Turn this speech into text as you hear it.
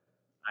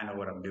I know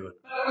what I'm doing.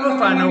 I don't know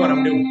if I know what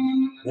I'm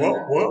doing. What?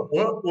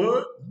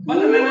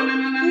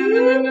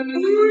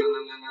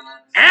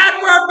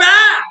 And we're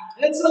back!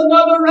 It's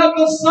another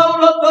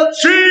episode of the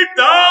Cheap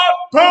Dog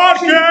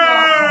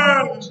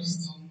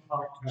Podcast!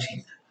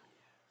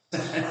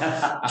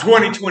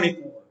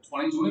 2024.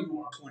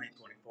 2024.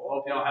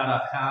 Hope y'all had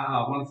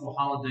a wonderful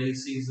holiday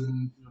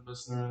season,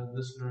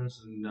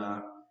 listeners. And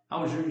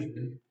how was yours,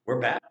 man?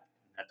 We're back.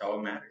 That's all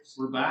that matters.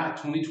 We're back.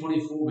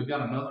 2024. We've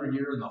got another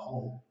year in the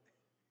hole.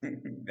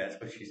 That's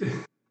what she said.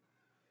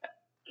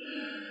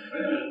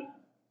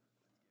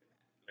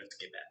 Let's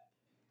get back.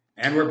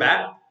 And we're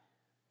back.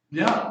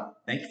 Yeah.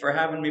 Thank you for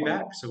having me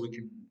back so we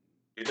can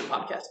do the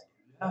podcast.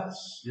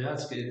 Yes.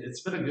 We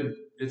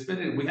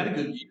had a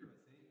good year.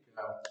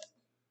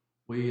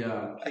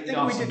 I think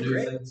we did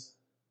great. Things.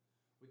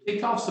 We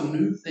kicked off some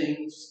new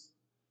things,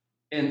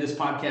 and this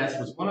podcast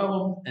was one of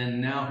them.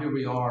 And now here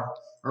we are,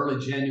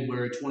 early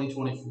January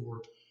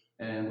 2024,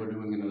 and we're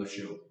doing another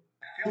show.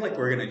 I feel like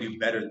we're going to do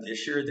better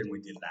this year than we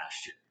did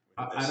last year.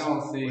 I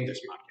don't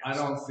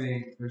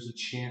think there's a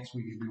chance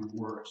we could do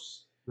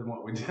worse than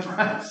what we did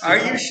last year. Are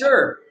you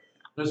sure?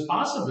 There's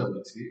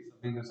possibilities.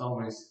 I mean, there's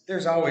always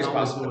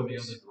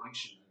possibilities. The other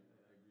direction.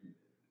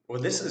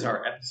 Well, this is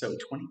our episode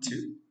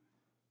 22.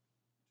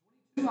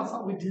 I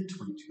thought we did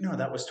 22. No,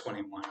 that was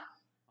 21.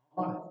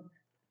 Oh.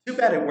 Too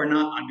bad we're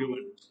not on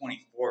doing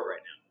 24 right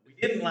now. We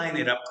didn't line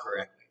it up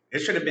correctly. It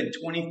should have been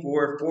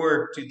 24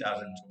 for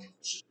 2020.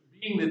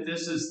 Being that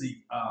this is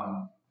the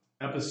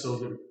episode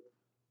that we're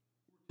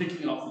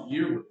kicking off the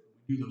year with,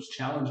 we do those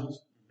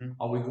challenges. Mm-hmm.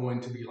 Are we going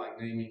to be like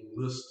naming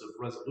lists of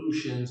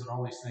resolutions and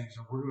all these things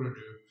that we're going to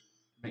do?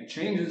 Make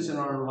changes in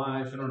our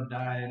life, in our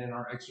diet, in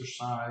our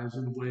exercise,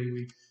 in the way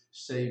we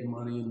save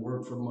money and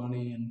work for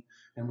money,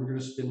 and we're going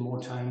to spend more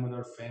time with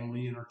our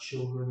family and our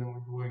children, and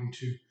we're going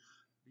to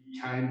be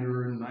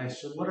kinder and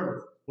nicer,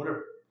 whatever.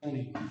 Well,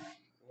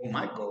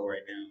 my goal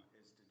right now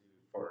is to do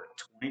for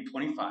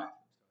 2025.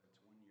 So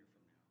it's 1 year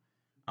from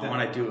now. I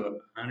want to do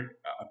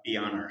be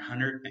on our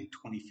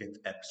 125th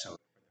episode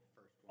for the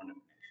first one of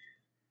May.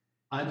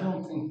 I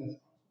don't think that's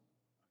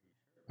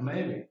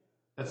maybe.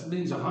 That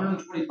means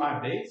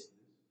 125 days.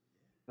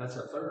 That's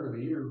a third of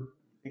a year.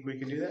 Think we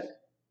can do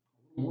that?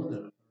 More than a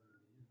third of a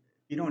year.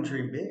 You don't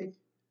dream big.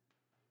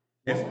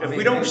 If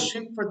we don't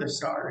shoot for the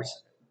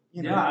stars,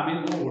 you know. Yeah, I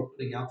mean, what we're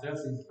putting out there,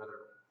 things better.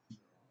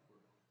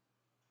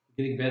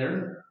 Getting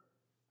better.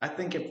 I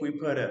think if we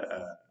put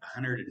a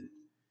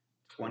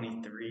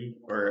 123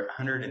 or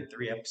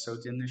 103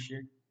 episodes in this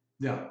year.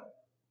 Yeah.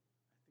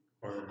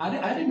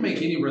 I didn't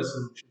make any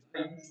resolutions. I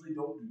usually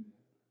don't do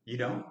that. You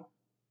don't?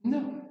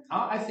 No.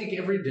 I think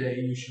every day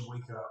you should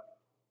wake up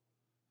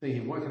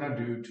thinking, what can I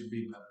do to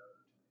be better?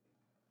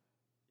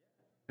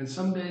 And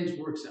some days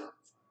works out.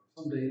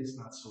 Some days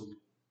not so good.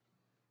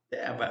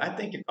 Yeah, but I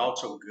think it's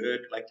also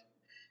good. Like,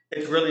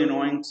 it's really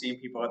annoying seeing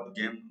people at the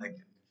gym. Like,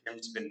 the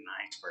gym's been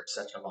nice for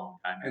such a long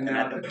time. And then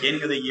at the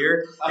beginning of the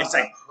year, it's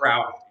like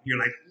crowded. You're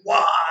like,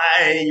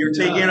 why? You're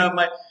taking up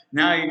my...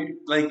 Now, you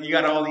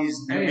got all these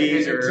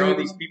newbies or all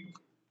these people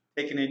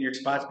taking in your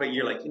spots, but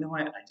you're like, you know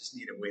what? I just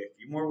need to wait a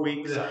few more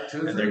weeks,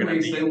 and they're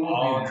going to be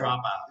all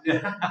drop out.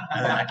 And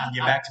then I can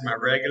get back to my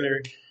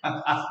regular.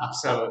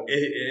 So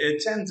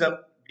it ends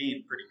up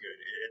being pretty good.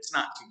 It's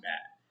not too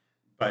bad.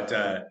 But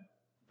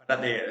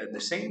at the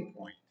same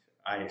point,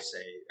 I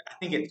say, I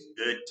think it's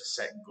good to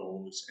set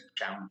goals and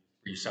challenges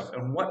for yourself.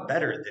 And what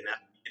better than at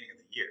the beginning of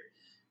the year?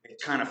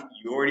 It's kind of,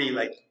 you already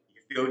you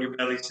filled your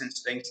belly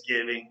since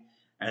Thanksgiving,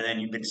 and then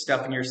you've been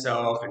stuffing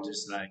yourself and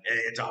just like, hey,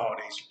 it's a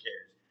holiday, who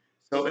cares?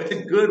 So it's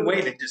a good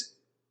way to just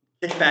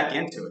get back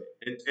into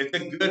it. It's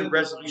a good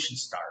resolution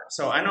start.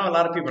 So I know a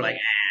lot of people are like,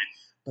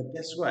 but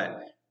guess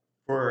what?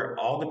 For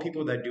all the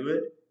people that do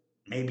it,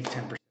 maybe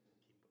 10%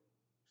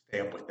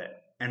 stay up with it.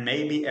 And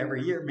maybe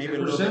every year, maybe a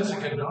little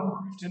bit more.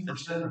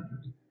 10%.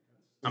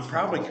 I'm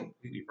probably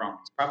completely wrong.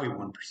 It's probably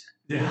 1%.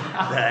 Yeah.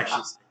 That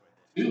actually stick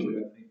with it. 2, I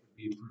think, would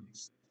be pretty.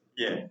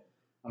 Yeah.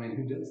 I mean,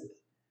 who does that?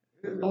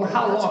 Or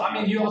how long? I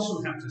mean, you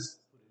also have to.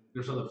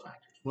 There's other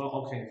factors. Well,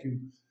 okay, if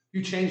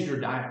you changed your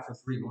diet for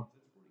 3 months,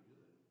 that's pretty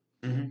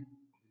good. Mm-hmm.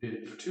 You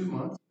did it for 2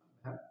 months.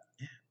 Yeah.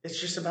 It's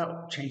just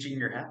about changing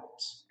your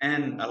habits.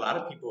 And a lot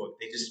of people,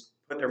 they just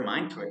put their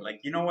mind to it.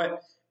 Like, you know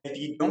what? If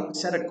you don't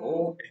set a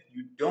goal, if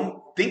you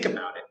don't think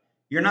about it,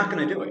 you're not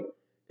going to do it.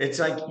 It's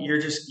like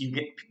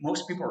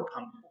most people are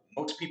comfortable.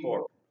 Most people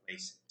are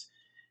complacent.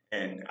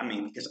 And I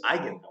mean, because I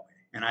get that way.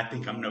 And I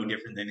think I'm no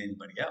different than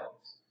anybody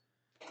else.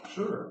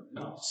 Sure.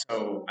 No.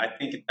 So I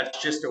think that's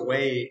just a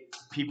way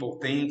people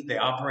think, they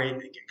operate,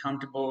 they get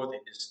comfortable, they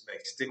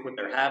stick with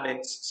their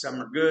habits.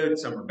 Some are good,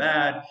 some are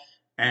bad.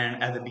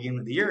 And at the beginning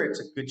of the year, it's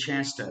a good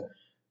chance to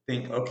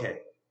think,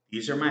 okay,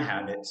 these are my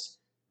habits.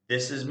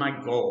 This is my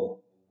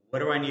goal. What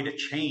do I need to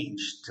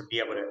change to be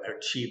able to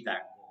achieve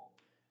that goal?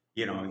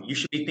 You know, you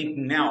should be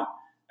thinking now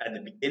at the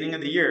beginning of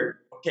the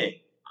year,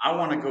 okay, I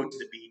want to go to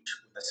the beach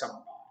with a summer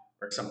body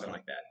or something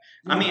like that.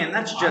 Yeah. I mean, and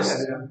that's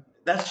just,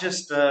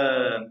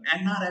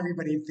 and not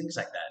everybody thinks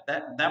like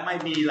that. That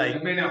might be like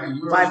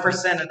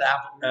 5%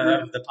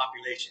 of the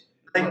population.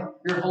 like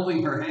you're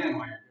holding her hand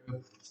while you're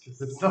doing this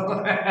because it's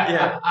so.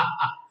 Yeah.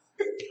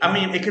 I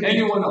mean, it could be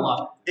Anyone a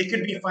lot. it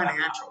could be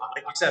financial.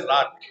 Like you said, a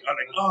lot of people are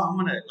like, oh, I'm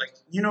gonna like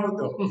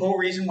the whole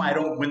reason why I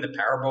don't win the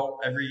Powerball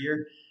every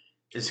year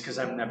is because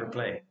I've never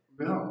played.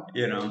 No.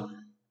 You know.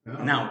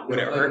 No. Now, would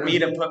it hurt me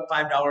to put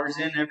 $5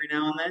 in every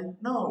now and then?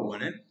 No, it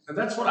wouldn't. And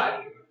that's what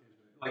I do.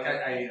 Like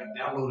I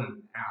downloaded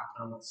an app.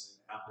 I don't want to say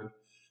app, but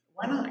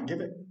why not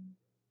give it?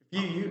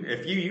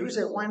 If you use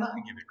it, why not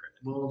give it credit?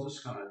 Well,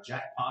 just kind of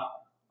jackpot.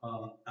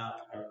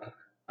 App.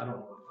 I don't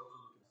know.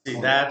 See,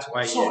 that's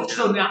why.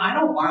 So now I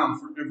don't buy them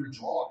for every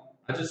drawing.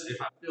 I just if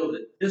I feel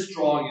that this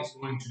drawing is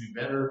going to do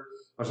better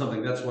or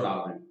something, that's what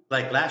I'll do.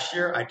 Like last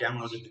year, I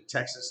downloaded the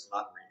Texas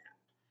Lottery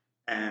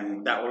app,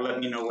 and that will let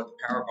me know what the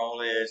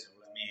Powerball is. It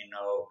will let me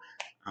know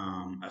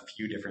a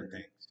few different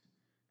things.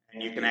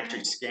 And you can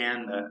actually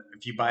scan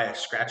if you buy a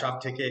scratch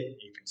off ticket,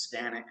 you can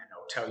scan it and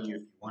it'll tell you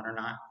if you won or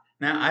not.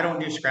 Now, I don't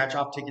do scratch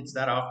off tickets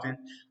that often.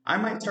 I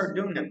might start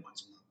doing it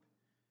once a month.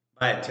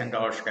 Buy a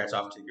 $10 scratch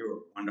off ticket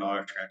or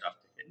 $1 scratch off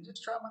ticket and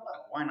just try my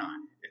luck. Why not?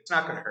 It's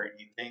not going to hurt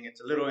anything.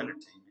 It's a little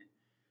entertainment.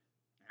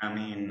 I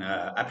mean,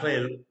 I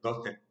play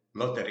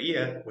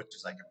Loteria, which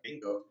is like a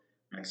bingo,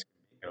 Mexican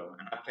bingo,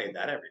 and I play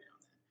that every now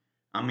and then.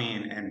 I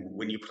mean, and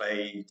when you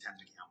play, you tend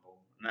to gamble.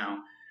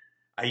 Now,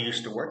 I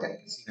used to work at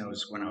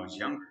casinos when I was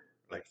younger,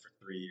 like for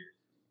 3 years,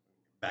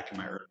 back in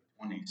my early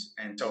 20s.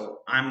 And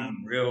so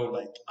I'm real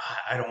like,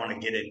 I don't want to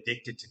get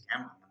addicted to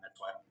gambling, and that's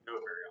why I don't do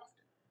it very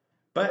often.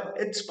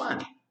 But it's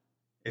fun.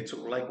 It's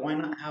like, why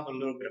not have a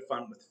little bit of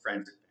fun with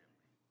friends and family?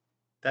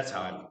 That's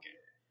how I look at it.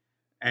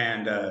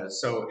 And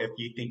so if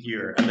you think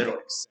you're a little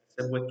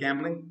excessive with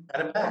gambling,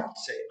 cut it back.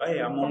 Say, hey,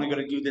 I'm only going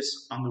to do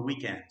this on the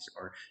weekends,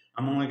 or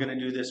I'm only going to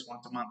do this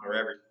once a month or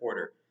every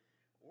quarter.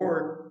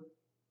 Or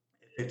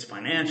if it's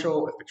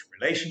financial, if it's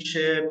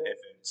relationship, if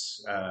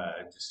it's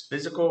just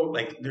physical,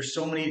 like there's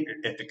so many.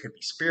 If it could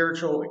be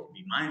spiritual, it could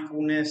be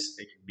mindfulness,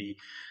 it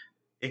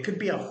could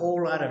be a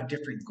whole lot of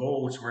different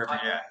goals wherever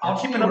you're at. I'll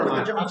tell you where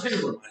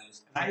mine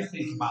is. I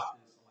think about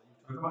this.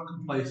 You talked about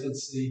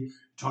complacency. You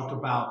talked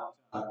about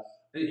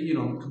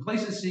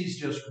complacency is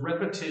just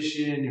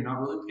repetition. You're not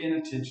really paying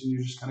attention.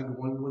 You're just kind of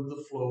going with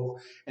the flow,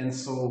 and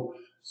so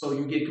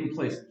you get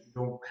complacent. You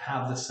don't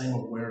have the same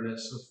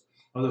awareness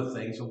of other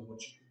things of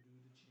what you can do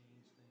to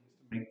change things,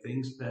 to make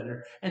things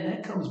better, and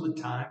that comes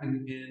with time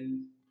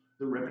and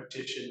the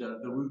repetition,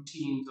 the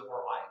routines of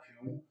our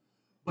life.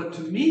 But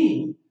to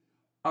me,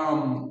 I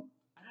don't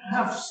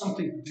have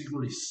something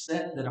particularly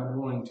set that I'm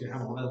going to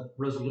have a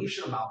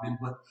resolution about it,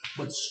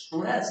 but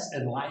stress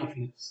and life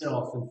in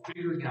itself and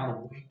figuring out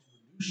a way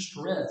to reduce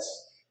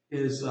stress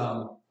is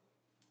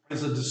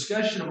is a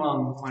discussion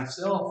among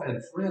myself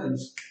and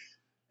friends,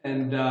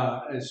 and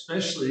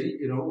especially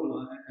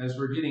as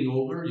we're getting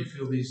older, you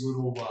feel these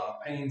little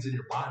pains in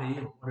your body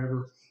or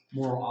whatever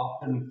more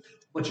often.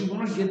 But you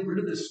want to get rid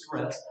of the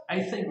stress.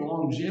 I think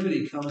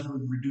longevity comes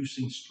with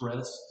reducing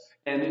stress.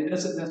 And it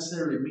doesn't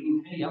necessarily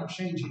mean, hey, I'm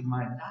changing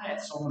my diet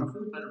so I'm going to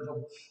feel better. But,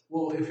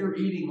 well, if you're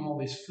eating all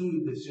this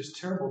food that's just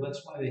terrible,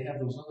 that's why they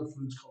have those other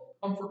foods called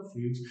comfort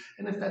foods.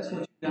 And if that's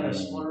what you got to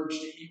splurge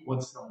to eat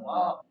once in a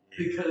while,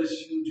 because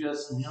you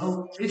just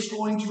know it's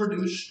going to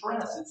reduce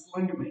stress. It's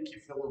going to make you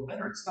feel a little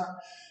better. It's not,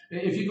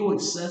 if you go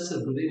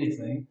excessive with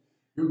anything,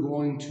 you're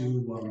going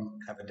to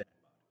have a day.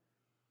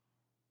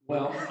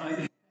 Well,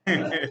 you're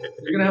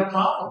going to have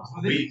problems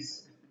with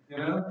it.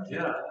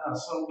 Yeah.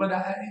 So, but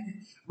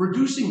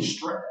reducing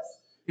stress.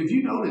 If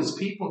you notice,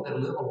 people that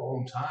live a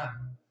long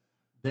time,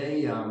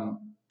 they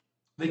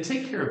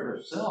take care of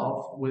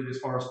themselves with as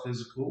far as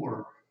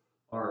physical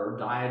or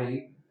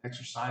dieting,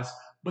 exercise,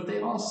 but they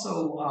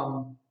also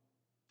find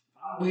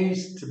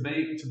ways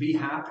to be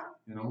happy.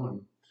 And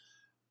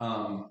a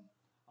lot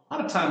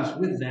of times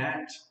with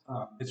that,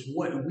 it's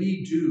what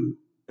we do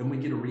and we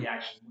get a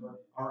reaction.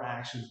 Our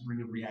actions bring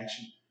a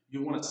reaction.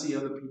 You want to see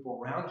other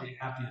people around you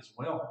happy as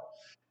well.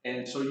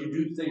 And so you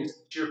do things to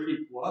cheer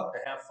people up, to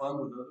have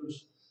fun with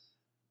others,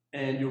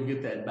 and you'll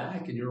get that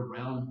back, and you're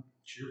around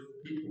cheerful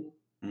people.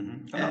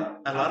 Mm-hmm. And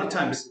a lot of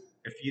times,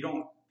 if you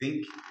don't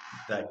think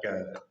like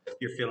if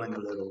you're feeling a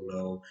little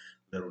low,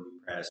 a little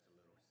depressed,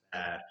 a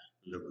little sad,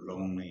 a little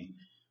lonely,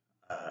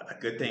 a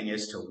good thing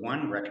is to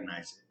one,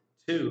 recognize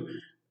it. Two,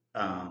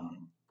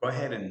 go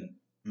ahead and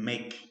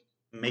make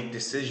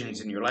decisions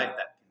in your life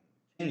that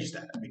can change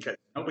that, because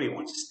nobody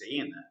wants to stay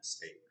in that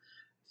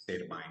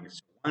state of mind.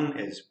 So one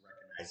is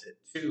recognize it.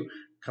 Two,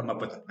 come up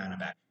with a plan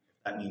of action.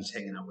 If that means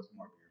hanging out with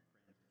more of your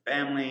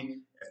friends and family,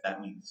 if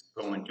that means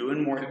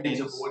doing more things,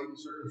 avoiding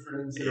certain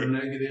friends that are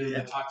negative, the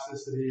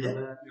toxicity of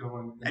that,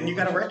 and you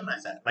got to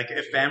recognize that. Like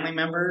if family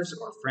members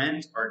or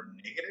friends are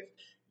negative,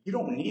 you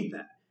don't need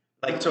that.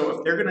 Like so,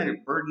 if they're going to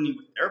burden you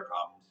with their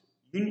problems,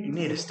 you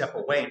need to step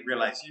away and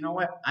realize, you know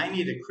what, I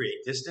need to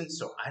create distance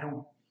so I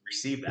don't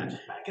receive that.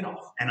 Just back it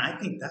off. And I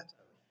think that's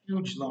a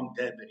huge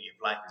longevity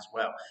of life as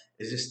well,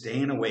 is just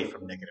staying away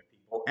from negative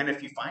people. And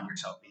if you find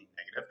yourself being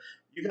negative,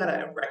 you got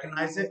to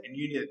recognize it and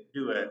you need to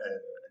do a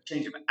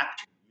change of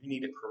action. You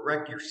need to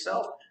correct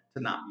yourself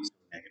to not be so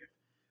negative.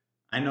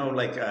 I know,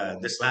 like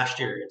this last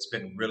year, it's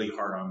been really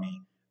hard on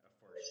me.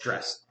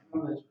 stress.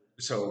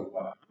 So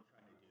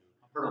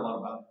I've heard a lot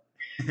about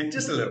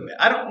just a little bit.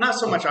 I don't, not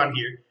so much on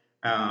here.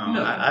 No.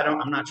 I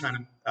don't. I'm not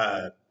trying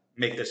to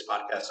make this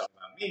podcast all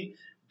about me.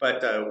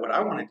 But what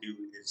I want to do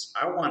is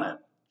I want to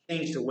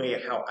change the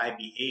way how I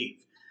behave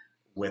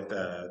with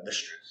the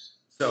stress.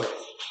 So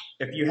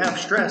if you have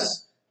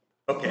stress,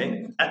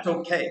 okay, that's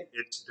okay.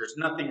 There's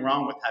nothing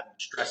wrong with having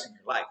stress in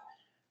your life.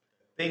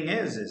 The thing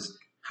is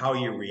how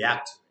you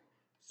react to it.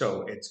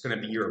 So it's going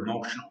to be your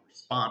emotional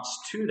response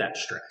to that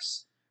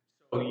stress.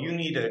 So you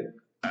need to,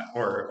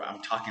 or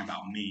I'm talking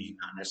about me,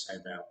 not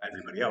necessarily about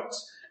everybody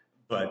else,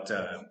 but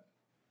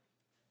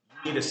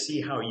you need to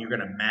see how you're going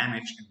to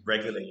manage and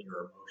regulate your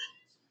emotions.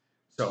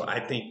 So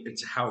I think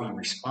it's how you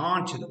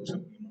respond to those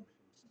emotions,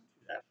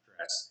 to that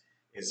stress,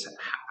 is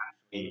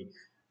actually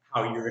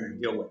how you're going to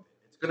deal with it.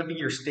 It's going to be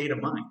your state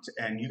of mind,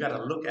 and you got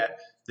to look at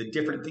the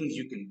different things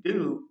you can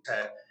do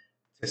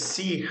to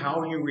see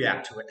how you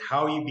react to it,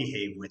 how you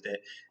behave with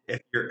it, if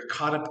you're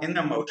caught up in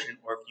the emotion,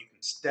 or if you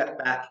can step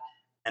back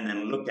and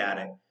then look at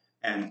it.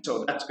 And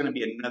so that's going to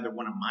be another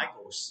one of my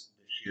goals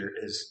this year.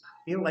 Is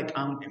I feel like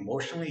I'm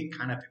emotionally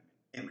kind of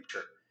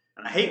immature,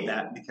 and I hate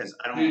that because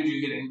I don't. Did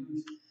you get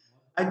angry?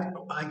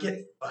 I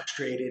get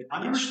frustrated. I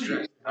I never get seen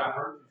stressed. it. I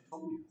heard you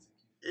told me.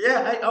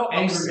 Yeah, I'll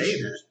Anger say that.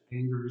 issues.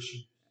 Anger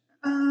issues.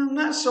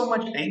 Not so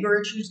much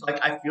anger issues. Like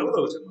I feel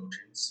those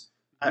emotions.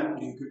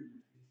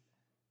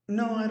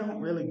 No, I don't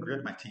really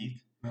grit my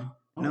teeth. No.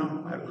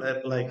 No,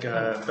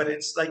 but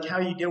it's like how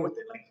you deal with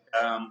it. Like,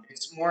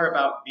 it's more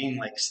about being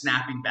like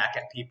snapping back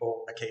at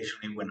people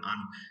occasionally when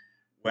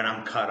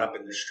I'm caught up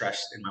in the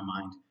stress in my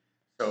mind.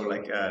 So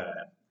like,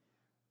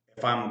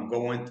 if I'm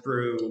going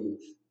through,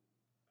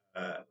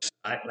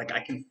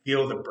 I can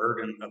feel the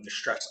burden of the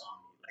stress on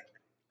me. Like,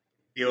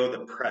 feel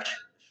the pressure,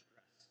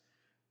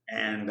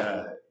 and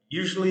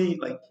usually,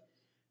 like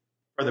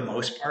for the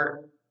most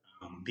part,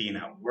 being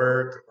at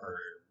work or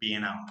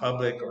being out in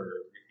public or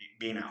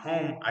being at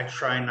home, I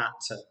try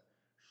not to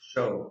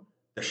show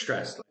the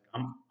stress. Like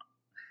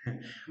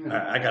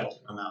I got to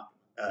keep my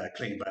mouth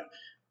clean, but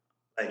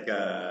like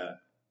I'm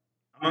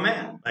a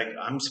man. Like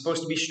I'm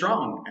supposed to be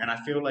strong, and I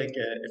feel like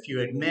if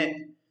you admit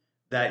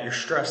that you're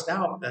stressed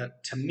out,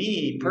 to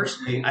me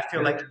personally, I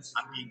feel like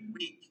I'm being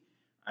weak.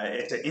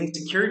 It's an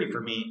insecurity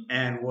for me,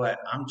 and what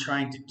I'm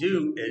trying to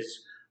do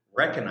is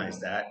recognize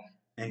that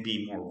and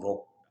be more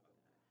vocal.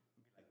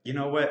 You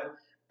know what?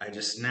 I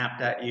just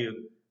snapped at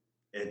you.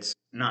 It's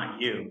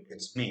not you.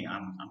 It's me.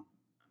 I'm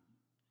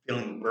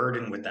feeling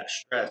burdened with that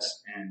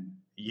stress, and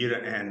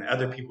and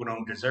other people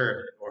don't deserve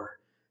it. Or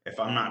if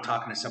I'm not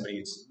talking to somebody,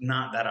 it's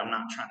not that I'm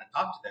not trying to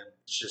talk to them.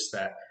 It's just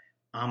that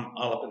I'm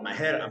all up in my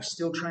head. I'm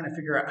still trying to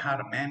figure out how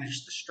to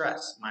manage the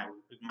stress, my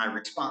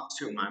response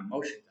to my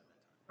emotions.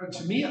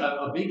 To me,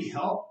 a big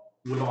help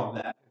with all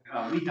that,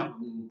 we have a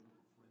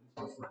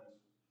little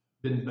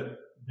friends, but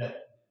that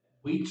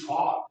we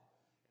talk.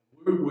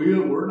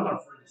 We're not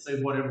afraid to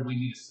say whatever we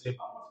need to say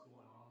about what's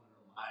going on in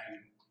our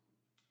life.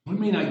 We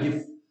may not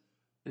give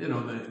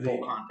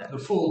Full context. the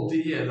full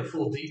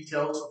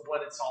details of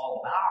what it's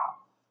all about,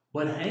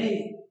 but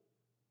hey,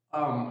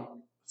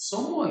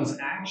 someone's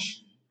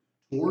action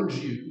towards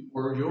you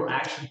or your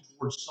action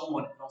towards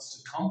someone else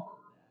to comfort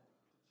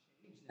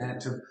that,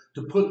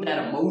 to put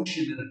that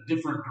emotion in a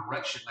different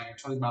direction, like you're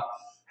talking about.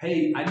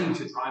 Hey, I need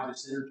to drive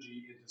this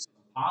energy into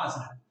something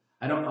positive.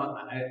 I don't,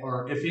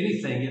 or if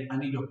anything, I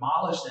need to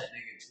abolish that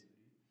negativity.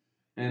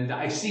 And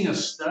I seen a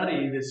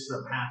study this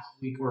past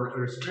week where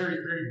there's a very,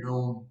 very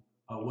known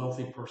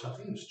wealthy person. I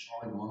think it was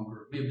Charlie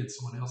Munger. It may have been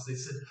someone else. They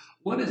said,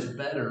 "What is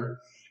better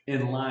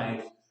in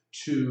life,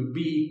 to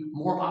be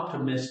more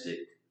optimistic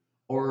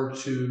or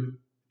to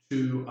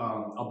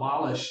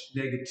abolish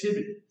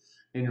negativity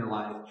in your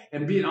life?"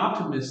 And being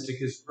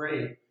optimistic is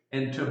great,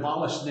 and to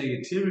abolish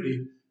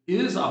negativity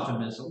is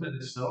optimism in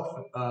itself,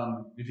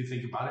 if you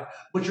think about it.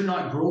 But you're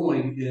not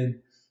growing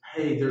in,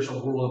 hey, there's a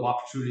world of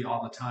opportunity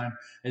all the time.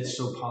 It's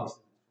so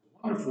positive,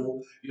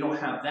 wonderful. You don't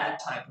have that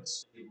type of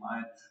state of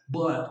mind,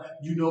 but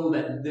you know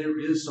that there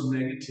is some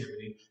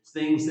negativity,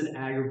 things that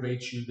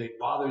aggravate you, they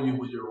bother you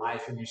with your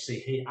life, and you say,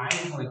 "Hey, I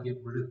want to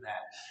get rid of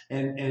that."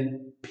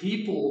 And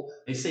people,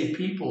 they say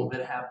people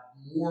that have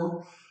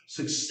more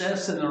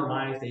success in their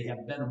life, they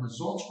have better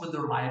results with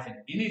their life, and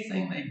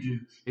anything they do,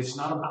 it's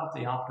not about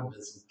the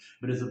optimism,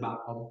 but it's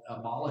about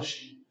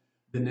abolishing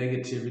the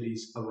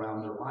negativities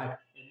around their life.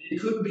 And it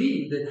could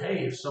be that,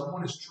 hey, if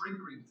someone is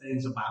triggering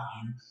things about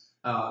you,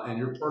 and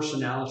your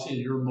personality and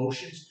your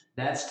emotions,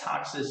 that's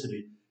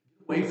toxicity.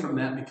 Get away from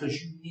that,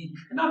 because you need,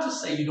 and not to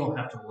say you don't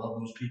have to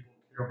love those people,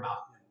 care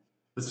about them,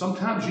 but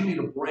sometimes you need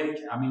a break.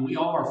 I mean, we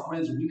all are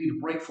friends, and we need a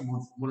break from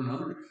one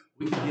another.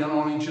 We can get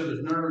on each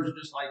other's nerves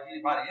just like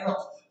anybody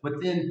else. But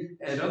then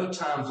at other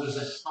times, there's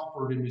that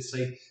comfort, and we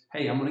say,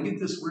 "Hey, I'm going to get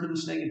rid of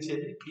this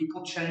negativity.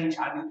 People change.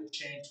 I need to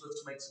change.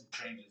 Let's make some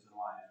changes in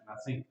life." And I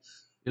think,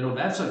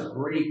 that's a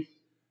great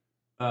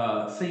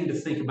thing to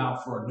think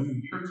about for a new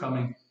year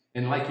coming.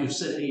 And like you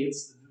said, hey,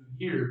 it's the new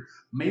year.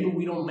 Maybe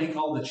we don't make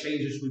all the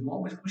changes we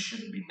want, but we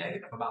shouldn't be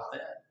negative about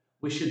that.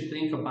 We should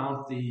think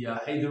about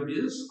hey, there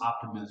is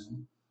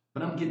optimism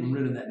But I'm getting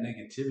rid of that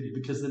negativity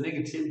because the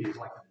negativity is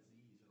like a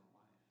disease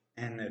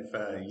And if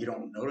you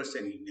don't notice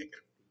any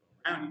negative people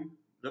around you,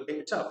 look at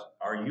yourself.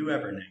 Are you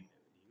ever negative?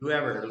 Do you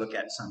ever look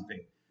at something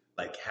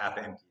like half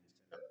empty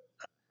instead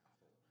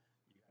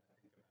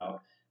of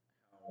about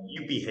how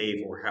you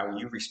behave or how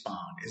you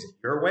respond? Is it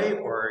your way,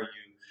 or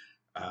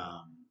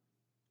um,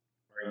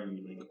 are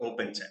you like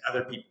open to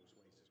other people's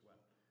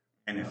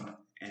ways as well?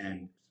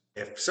 And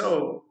if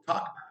so,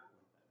 talk about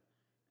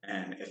it.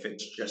 And if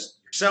it's just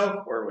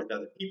yourself or with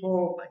other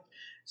people, like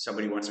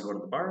somebody wants to go to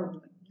the bar,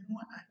 like, you know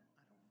what? I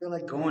don't feel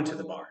like going to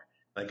the bar.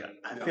 Like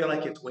I feel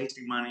like it's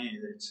wasting money.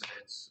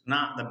 It's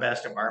not the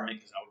best environment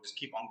because I'll just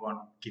keep on going,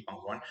 keep on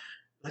going.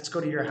 Let's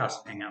go to your house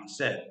and hang out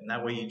instead. And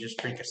that way you just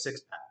drink a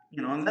 6 pack,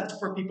 and that's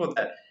for people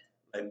that,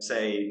 let's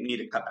say, need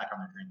to cut back on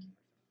their drinking.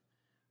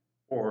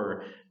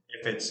 Or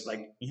if it's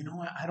like, you know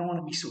what, I don't want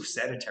to be so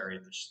sedentary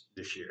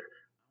this year.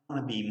 I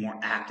want to be more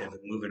active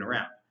and moving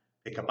around.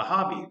 Pick up a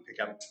hobby,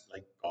 pick up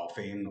like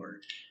golfing or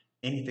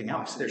anything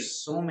else. There's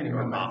so many,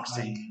 or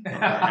boxing,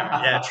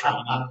 yeah,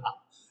 training.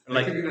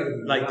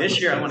 Like this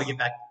year, I want to get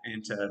back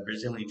into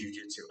Brazilian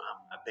Jiu-Jitsu.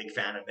 I'm a big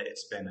fan of it.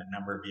 It's been a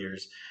number of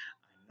years.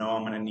 I know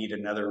I'm going to need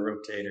another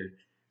rotator.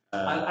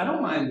 I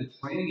don't mind the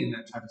training and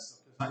that type of stuff.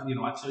 I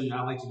tell you,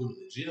 I like to go to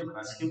the gym and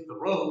I skip the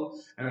rope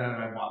and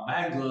I bought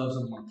bag gloves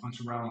and I want to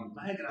punch around on the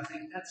bag and I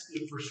think that's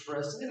good for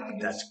stress. And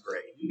that's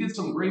great. You get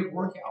some great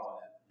workout with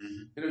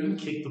that. Mm-hmm. You can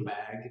kick the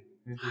bag.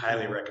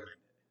 Highly recommend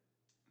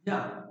it.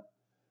 Yeah.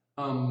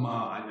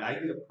 I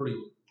get a pretty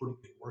good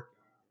workout.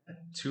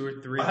 2 or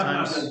 3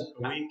 times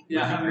a week.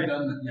 Yeah, I haven't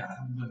done that. Yeah, I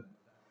haven't done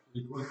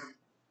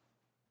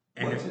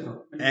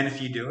that. And if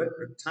you do it,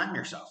 time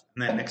yourself.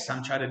 And then next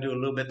time, try to do a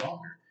little bit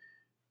longer.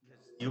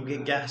 You'll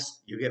get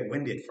gassed. You get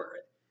winded for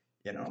it.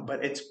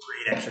 But it's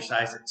great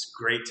exercise. It's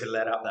great to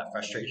let out that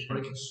frustration.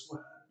 Break a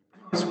sweat.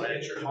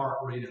 Sweat your heart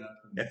rate up.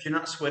 If you're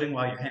not sweating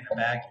while you're hitting a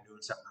bag, you're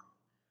doing something wrong.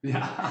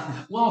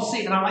 Yeah. Well,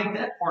 see, and I like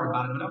that part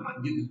about it, but I'm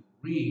not getting in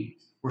the ring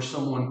where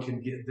someone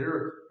can get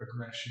their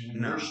aggression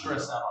and their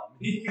stress out on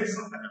me. I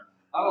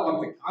don't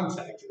want the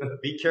contact.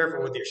 Be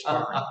careful with your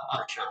sparring,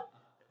 for sure.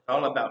 It's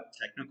all about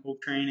technical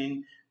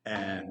training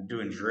and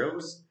doing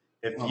drills.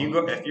 If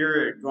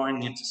you're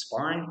going into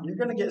sparring, you're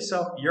going to get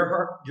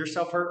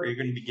yourself hurt, or you're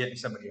going to be getting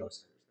somebody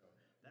else hurt.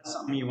 So that's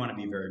something you want to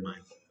be very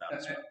mindful about.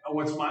 As well.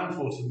 What's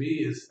mindful to me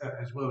is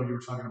as well. You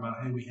were talking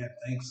about, hey, we had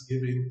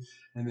Thanksgiving,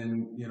 and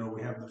then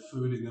we have the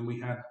food, and then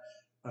we had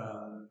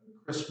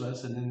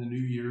Christmas, and then the New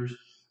Year's.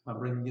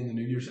 Bringing in the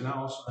New Year's, and I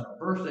also had a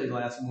birthday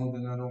last month,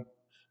 and I don't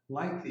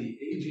like the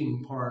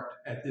aging part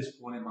at this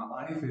point in my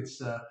life. It's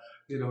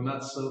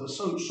not so.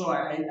 So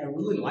I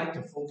really like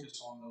to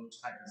focus on those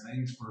type of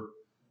things for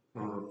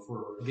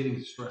getting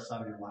the stress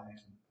out of your life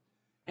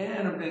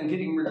and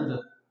getting rid of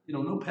the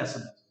no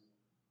pessimism.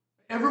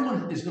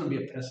 Everyone is going to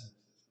be a pessimist.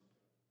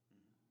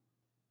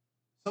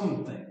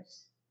 Some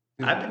things.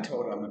 I've been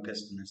told I'm a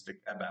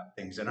pessimistic about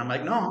things, and I'm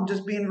like, no, I'm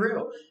just being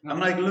real. I'm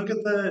like, look at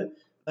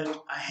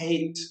I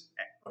hate.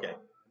 Okay,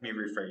 let me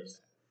rephrase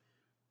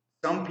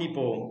that. Some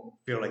people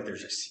feel like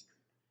there's a secret.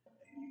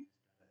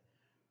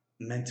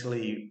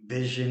 Mentally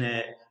vision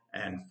it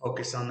and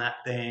focus on that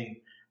thing.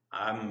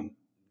 I'm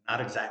not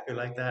exactly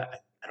like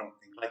that. I don't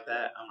think like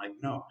that. I'm like,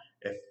 no.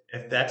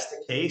 If that's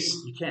the case,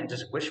 you can't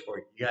just wish for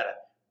it. You got to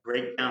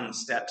break down the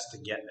steps to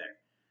get there.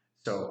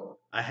 So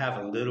I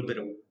have a little bit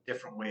of a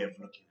different way of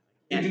looking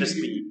at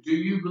it. Do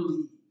you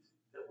believe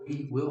that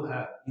we will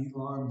have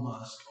Elon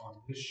Musk on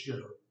this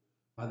show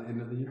by the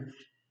end of the year?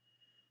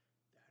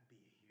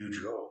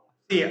 Huge goal.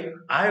 See,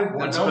 I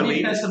once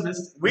believed.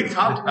 We've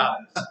talked about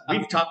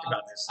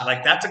this.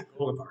 Like, that's a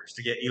goal of ours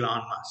to get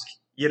Elon Musk.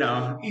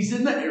 He's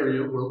in the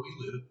area where we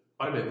live.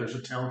 By the way, there's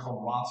a town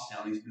called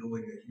Robstown. He's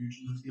building a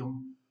huge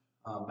lithium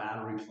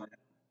battery plant.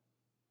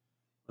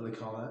 What do they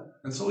call that?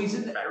 And so he's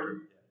in the area.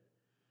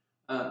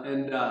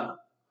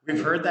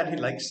 We've heard that he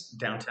likes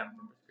downtown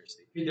Corpus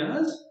Christi. He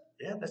does?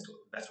 Yeah,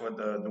 that's what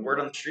the word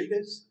on the street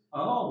is.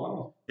 Oh,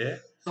 wow. Yeah.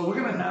 So we're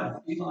going to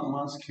have Elon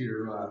Musk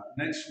here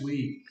next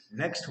week.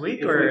 Next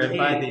week, or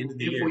by the end of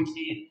the year? If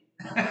we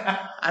can.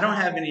 I don't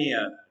have any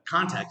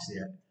contacts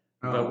yet,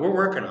 but we're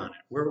working on it.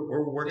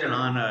 We're working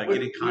on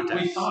getting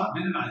contacts.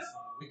 Ben and I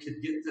thought we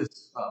could get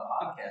this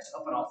podcast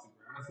up and off the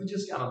ground. If we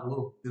just got a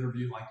little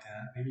interview like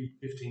that, maybe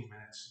 15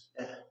 minutes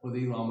with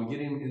Elon, we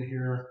get him in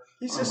here.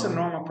 He's just a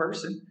normal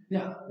person.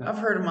 Yeah. I've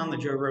heard him on the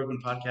Joe Rogan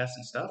podcast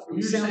and stuff.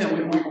 He sounds like a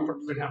normal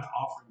person. We'd have to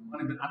offer him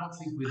money, but I don't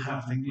think we'd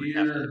have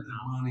the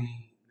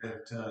money.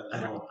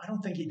 I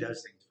don't think he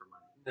does things for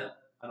money. No,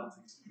 I don't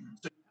think so.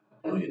 So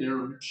a millionaire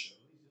on your show.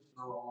 He's just a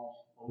normal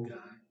old guy.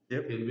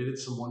 Yep. He invented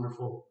some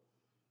wonderful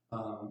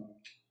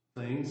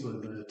things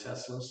with the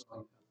Teslas.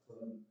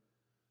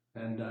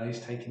 And he's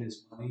taken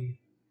his money,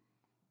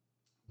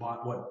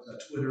 bought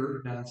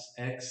Twitter, now it's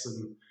X,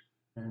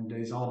 and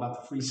he's all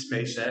about the free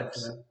speech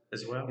SpaceX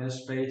as well. Yeah,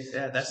 space.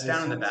 Yeah, that's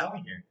down in the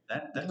valley here.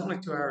 That's only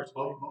 2 hours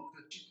away.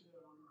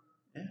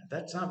 Yeah,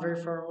 that's not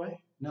very far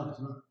away. No, it's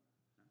not.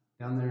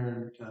 Down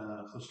there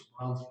close to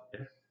Brownsville.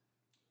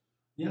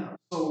 Yeah.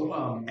 So,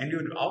 and it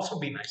would also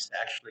be nice to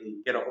actually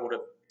get a hold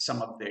of some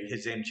of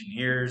his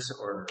engineers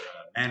or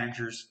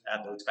managers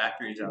at those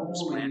factories and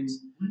those plants.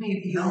 We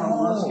need Elon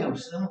Musk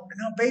himself.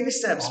 No, baby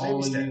steps,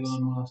 baby steps.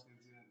 Elon Musk.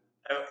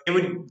 It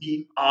would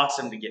be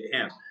awesome to get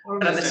him.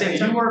 But at the same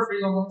time, you work for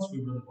Elon Musk, we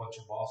really want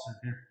your boss in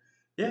here.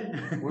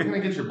 Yeah. We're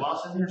going to get your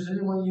boss in here. Is there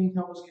any way you can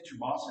help us get your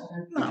boss in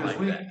here? Not like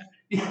that.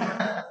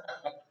 Yeah.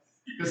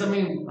 Because, I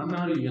mean, I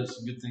know you have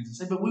some good things to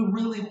say, but we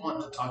really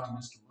want to talk to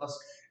Mr. Musk.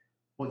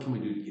 What can we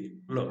do to get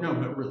him? Look, no,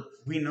 but really.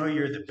 We know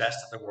you're the best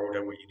in the world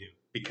at what you do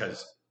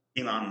because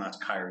Elon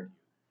Musk hired you.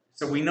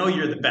 So we know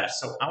you're the best.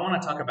 So I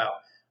want to talk about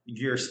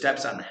your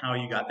steps on how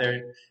you got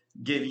there,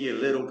 give you a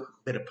little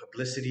bit of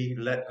publicity,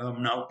 let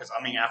them know. Because,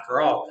 I mean,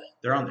 after all,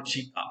 they're on the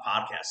Cheap Pop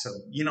podcast. So,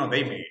 you know,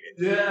 they made it.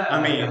 Yeah.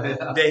 I mean,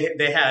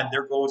 they had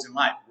their goals in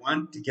life.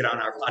 One, to get on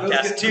our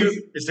podcast.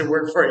 Two, is to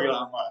work for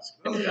Elon Musk.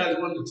 Those guys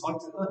wanted to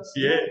talk to us.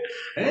 Yeah.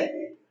 Hey,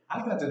 I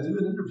got to do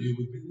an interview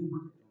with Ben Ben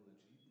on the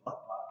Cheap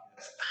Pop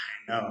podcast.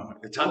 I know.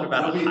 They're talking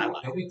about the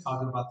highlight. They'll be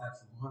talking about that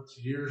for months,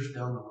 years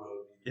down the road.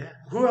 Yeah.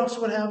 Who else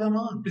would have them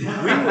on? We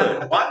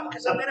would. Why?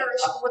 Because I'm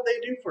interested in what they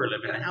do for a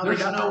living and how There's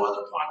they got no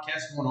other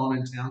podcast going on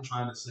in town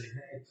trying to say,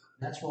 hey,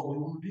 that's what we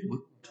want to do. We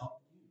want to talk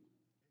to you.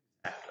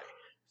 Exactly.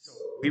 So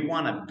we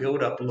want to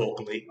build up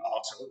locally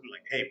also.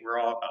 Like, hey, we're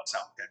all about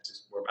South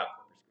Texas. We're about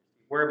Corpus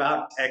Christi. We're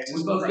about Texas.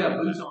 We both got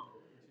boots on.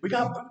 We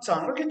got boots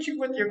on. Look at you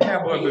with your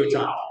cowboy boots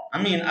on.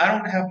 I mean, I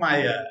don't have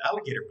my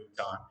alligator boots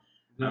on.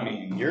 No. I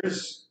mean,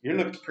 you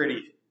look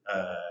pretty.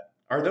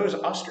 Are those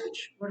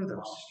ostrich? What are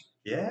those?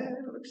 Yeah,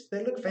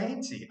 they look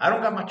fancy. I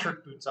don't got my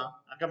church boots on.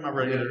 I got my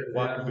regular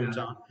walking boots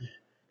on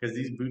because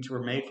these boots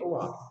were made for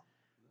walking.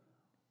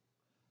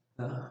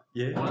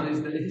 Yeah. One of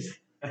these days.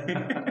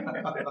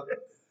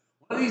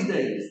 One of these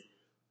days.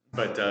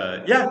 But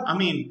yeah, I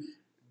mean,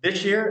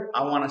 this year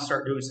I want to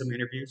start doing some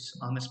interviews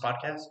on this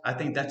podcast. I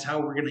think that's how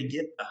we're gonna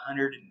get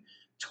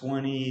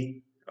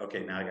 120.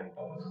 Okay, now I got to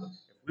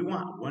pause. If we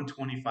want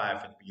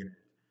 125 for the beginner,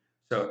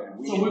 so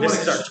this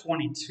is our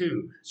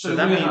 22. So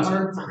that means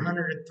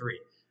 103.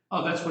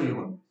 Oh, that's what you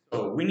want.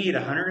 So we need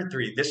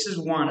 103. This is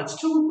one. That's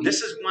 2 weeks.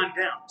 This is one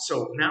down.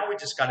 So now we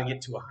just got to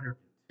get to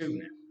 102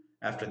 now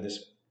after this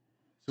one.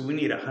 So we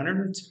need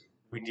 102.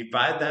 We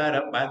divide that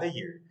up by the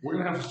year. We're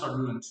going to have to start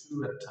doing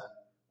 2 at a time.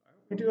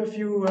 We do a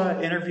few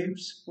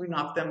interviews. We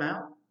knock them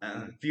out.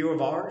 A few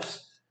of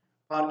ours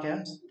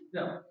podcasts.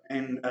 Yeah.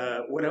 And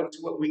what else?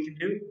 What we can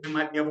do? We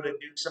might be able to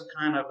do some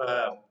kind of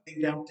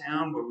thing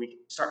downtown where we can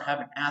start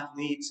having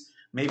athletes,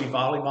 maybe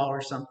volleyball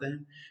or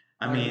something.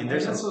 I mean,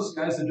 there's those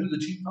guys that do the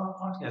Cheap Pop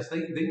podcast. They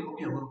know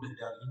me a little bit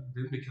down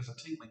here because I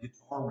take my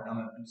guitar around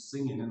and do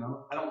singing, and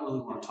I don't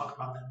really want to talk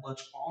about that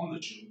much on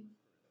the show.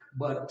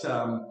 But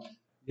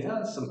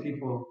yeah, some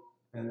people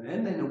and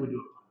they know we do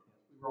a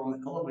podcast. We were on the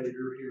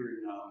elevator here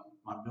in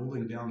my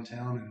building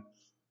downtown,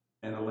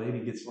 and a lady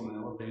gets on the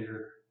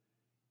elevator.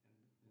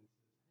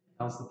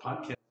 How's the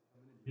podcast?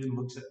 And Ben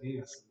looks at me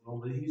and I said,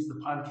 "Well, he's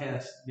the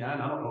podcast guy,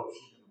 and I don't know if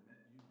she's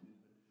ever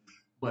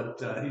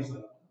met you, but he's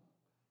like,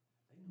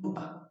 they know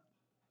about."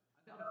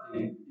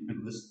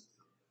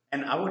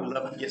 And I would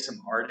love to get some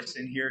artists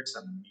in here,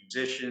 some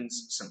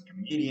musicians, some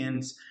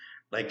comedians.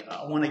 Like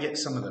I want to get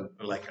some of the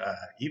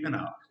even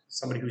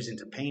somebody who's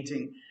into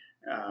painting.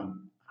 I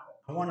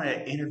want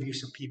to interview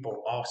some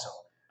people also.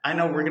 I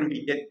know we're going to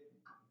be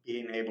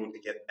being able to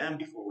get them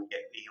before we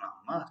get Elon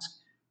Musk,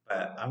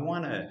 but I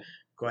want to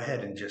go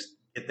ahead and just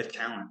get the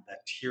talent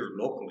that's here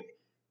locally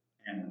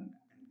and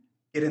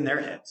get in their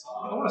heads.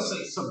 I want to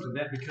say something to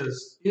that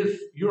because if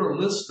you're a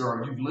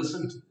listener, you've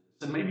listened to this,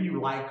 and maybe you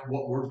like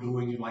what we're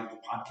doing, you like the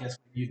podcast,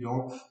 maybe you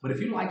don't. But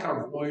if you like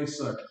our voice,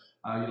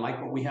 you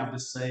like what we have to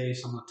say,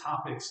 some of the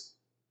topics,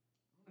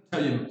 I'm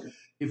going to tell you,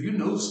 if you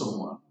know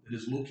someone that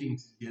is looking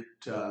to get,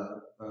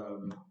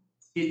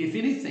 if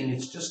anything,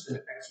 it's just an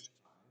exercise,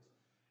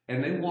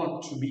 and they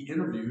want to be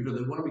interviewed or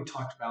they want to be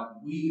talked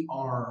about, we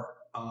are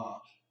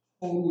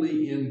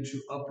totally into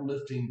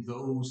uplifting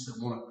those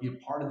that want to be a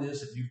part of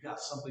this. If you've got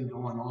something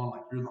going on,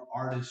 like you're the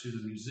artist, you're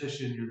the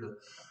musician,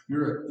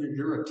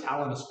 you're a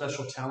talent, a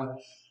special talent,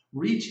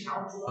 reach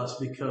out to us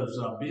because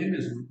Ben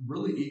is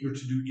really eager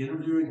to do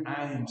interviewing.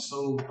 I am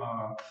so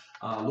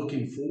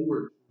looking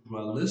forward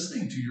to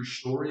listening to your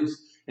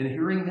stories and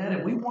hearing that.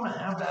 And we want to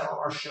have that on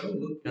our show.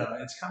 Look,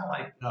 it's kind of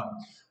like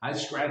I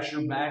scratch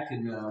your back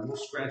and we'll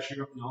scratch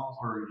your,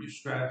 or you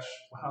scratch.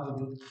 How's it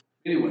look?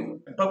 Anyway,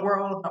 but we're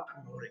all about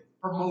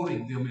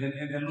promoting them.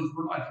 And look,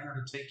 we're not here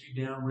to take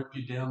you down, rip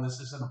you down.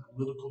 This isn't a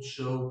political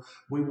show.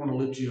 We want to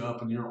lift you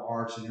up in your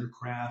arts and your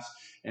crafts.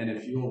 And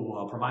if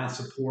you'll provide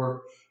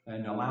support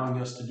and allowing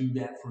us to do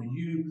that for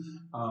you,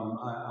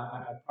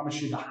 I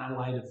promise you the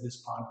highlight of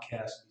this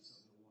podcast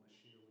is something you want to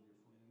share with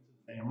your friends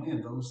and family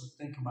and those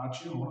that think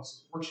about you and want to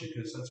support you,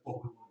 because that's what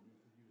we want to do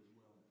for you as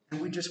well.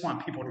 And we just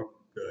want people to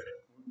look good.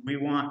 We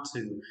want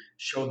to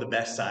show the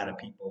best side of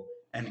people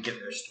and get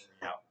their story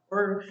out,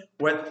 or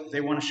what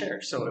they want to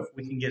share. So if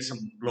we can get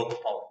some local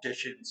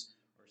politicians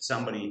or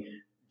somebody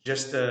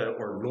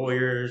or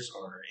lawyers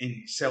or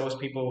any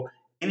salespeople,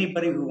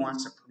 anybody who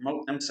wants to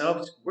promote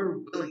themselves, we're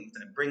willing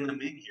to bring them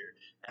in here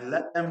and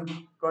let them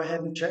go ahead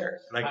and share.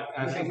 Like,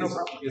 I think no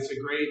problem.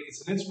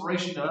 it's an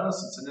inspiration to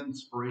us. It's an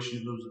inspiration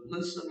to those that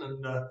listen,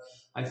 and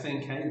I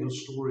think, hey,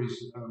 those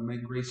stories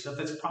make great stuff.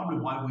 That's probably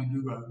why we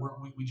do.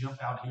 We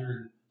jump out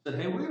here and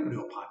said, hey, we're going to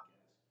do a podcast.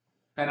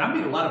 And I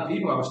meet a lot of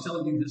people. I was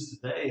telling you this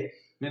today.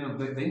 Man,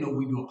 they know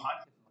we do a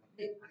podcast. I'm like,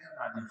 hey,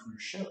 I got an idea for your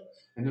show,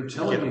 and they're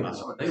telling me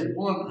this. They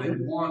want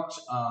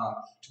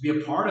to be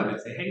a part of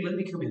it. Say, hey, let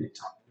me come in and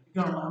talk.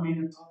 You gotta allow me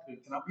to talk to you.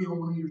 Can I be on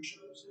one of your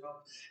shows? You know,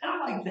 and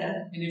I like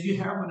that. And if you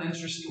have an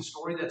interesting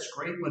story, that's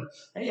great. But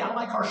hey, I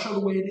like our show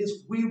the way it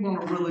is. We want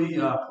to really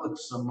put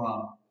some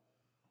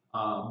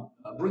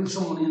bring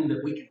someone in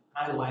that we can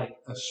highlight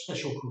a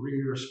special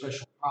career, a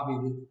special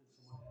hobby that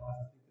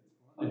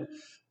someone has.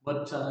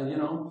 But you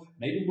know,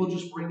 maybe we'll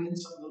just bring in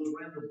some of those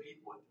random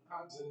people at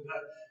times, and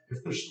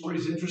if their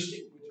story's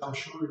interesting, which I'm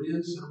sure it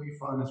is, it'll be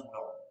fun as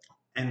well.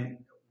 And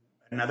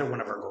another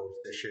one of our goals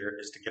this year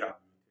is to get on YouTube.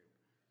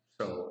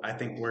 So I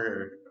think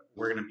we're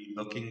going to be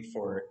looking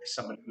for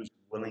somebody who's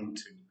willing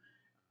to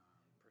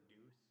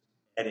produce,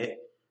 edit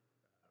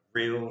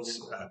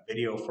reels,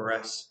 video for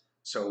us.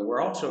 So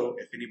we're also,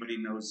 if anybody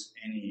knows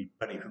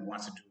anybody who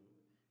wants to do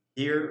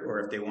it here, or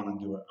if they want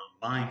to do it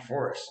online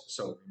for us,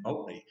 so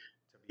remotely,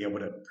 to be able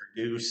to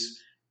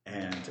produce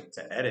and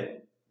to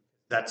edit,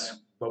 that's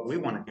what we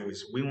want to do.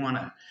 Is we want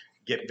to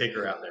get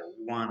bigger out there.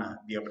 We want to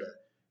be able to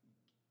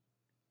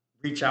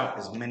reach out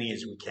as many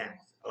as we can.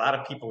 A lot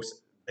of people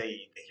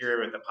they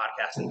hear the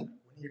podcast and when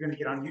are you going to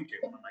get on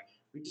YouTube? I'm like,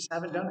 we just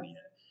haven't done it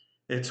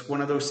yet. It's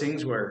one of those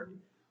things where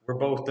we're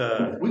both.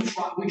 We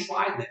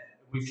tried that.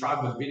 We've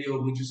tried with video.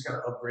 We just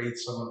got to upgrade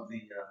some of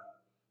the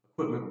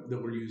equipment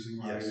that we're using,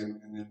 right? Yes. And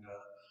then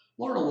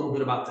learn a little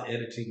bit about the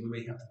editing. We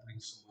may have to bring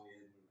someone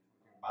in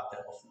about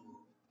that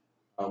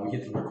before we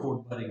hit the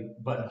record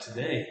button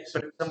today.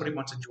 But if somebody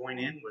wants to join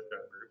in with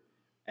our group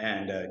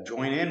and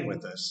join in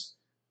with us,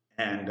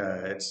 and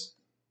it's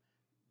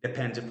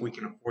depends if we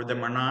can afford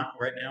them or not.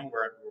 Right now,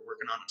 we're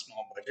working on a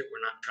small budget.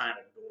 We're not trying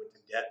to go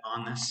into debt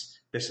on this.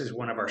 This is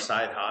one of our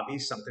side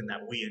hobbies, something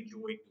that we enjoy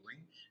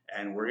doing,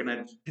 and we're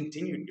going to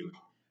continue doing.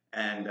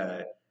 And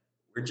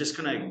we're just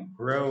going to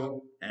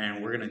grow,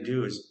 and we're going to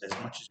do as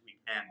much as we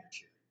can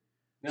this year.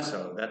 Yeah.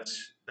 So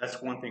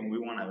that's one thing we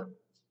want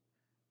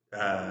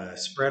to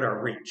spread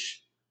our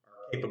reach,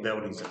 our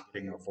capabilities of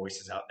getting our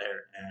voices out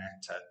there,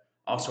 and to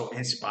also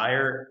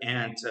inspire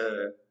and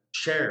to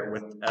share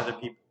with other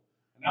people.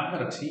 And I've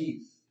got a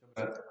tease.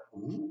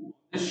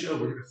 This show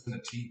we're going to send a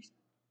tease.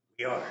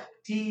 We are.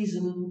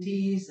 Teasing.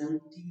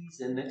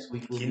 Next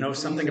week. You know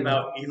something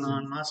about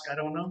Elon Musk? I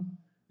don't know.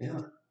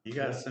 Yeah. You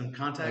got some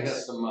contacts? I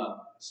got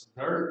some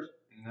dirt.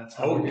 And that's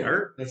how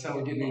dirt? That's how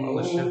we're getting on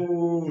the show.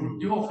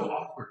 You won't feel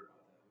awkward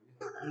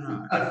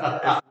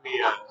about that.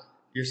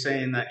 You're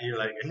saying that you're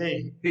like,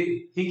 hey.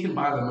 He can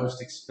buy the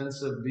most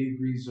expensive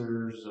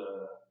degreasers.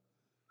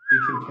 He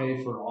can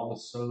pay for all the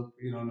soap,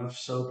 enough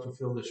soap to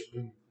fill this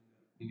room.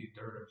 You need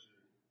dirt.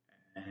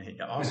 And he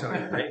also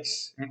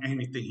erase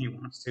anything he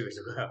wants to as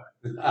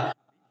well.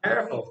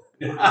 Careful.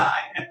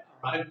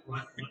 Right.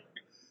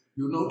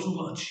 You know too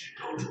much.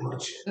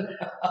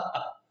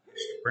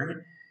 Bring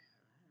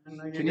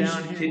it. Can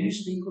you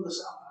speak with a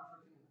South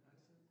African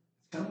accent?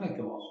 It's kind of like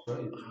the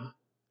Australian.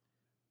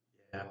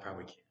 Yeah, I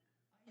probably can.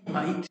 You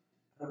might.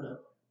 I don't know.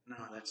 No,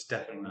 that's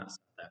definitely not South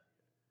African.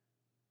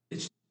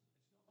 It's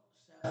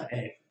South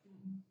African.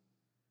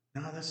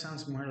 No, that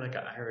sounds more like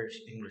an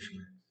Irish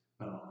Englishman.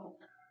 Oh,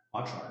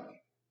 I'll try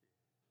it.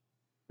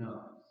 No.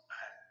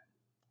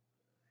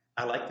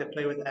 I like to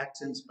play with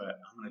accents, but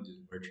I'm going to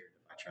just butcher it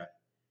if I try.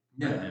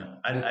 Yeah.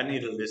 I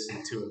need to listen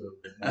to it a little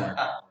bit more before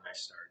I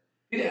start.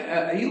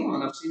 Yeah,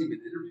 Elon, I've seen him in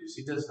interviews.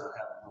 He does not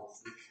have a whole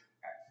thick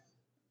accent.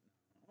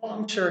 Well,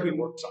 I'm sure he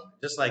works on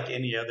it, just like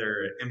any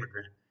other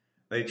immigrant.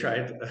 They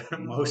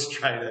most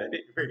try to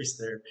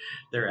erase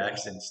their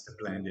accents to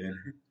blend in.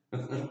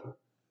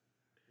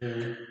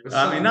 Yeah.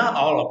 I mean, not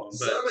all of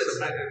them,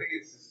 but I think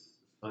it's just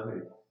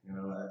funny.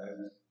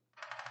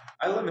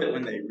 I love it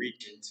when they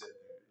reach into,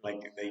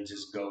 like, they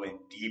just go in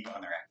deep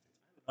on their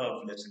accents. I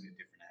love listening to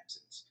different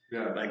accents.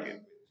 Yeah.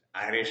 Like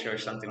Irish or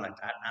something like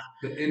that.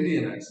 The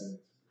Indian accent.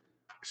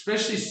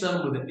 Especially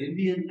some with an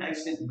Indian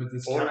accent, but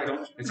it's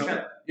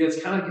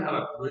kind of got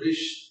a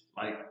British,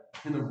 like,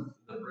 kind of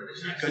the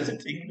British accent. Because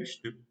it's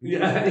English, too.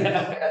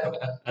 Yeah.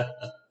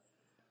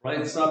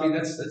 Right, so I mean,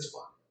 that's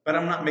fun. But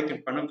I'm not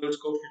making fun of those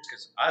cultures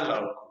because I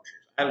love cultures.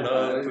 I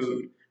love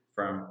food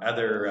from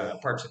other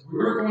parts of the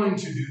world. We were going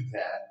to do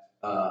that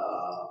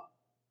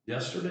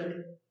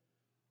yesterday,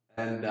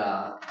 and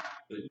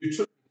you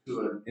took me to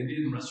an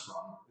Indian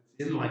restaurant.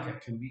 It's in like a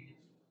convenience.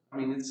 I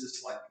mean, it's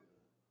just like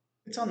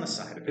it's on the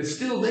side of it. It's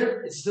still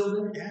there. It's still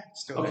there. Yeah,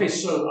 it's still okay. There.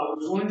 So I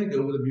was going to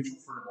go with a mutual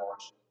friend of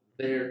ours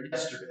there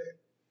yesterday.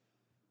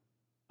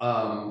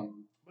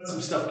 But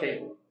some stuff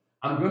came up.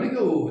 I'm going to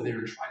go over there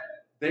and try it.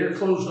 They're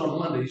closed on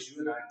Mondays. You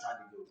and I tried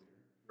to go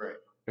there. Right.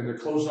 And they're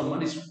closed on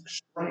Mondays.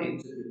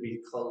 Strange that it'd be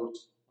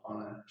closed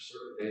on a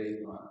certain day.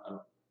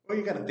 Well,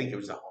 you got to think it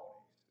was a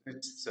holiday.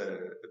 It's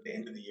at the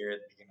end of the year, at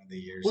the beginning of the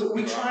year.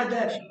 We tried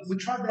that. We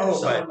tried that.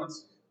 Oh,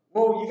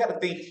 but you got to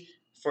think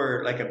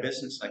for like a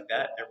business like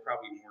that, they're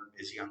probably more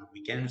busy on the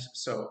weekends,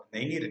 so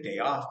they need a day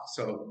off.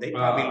 So they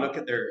probably look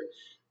at their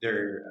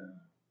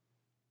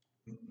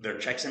their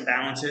checks and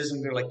balances,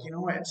 and they're like, you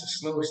know what, it's the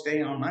slowest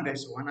day on Monday,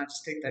 so why not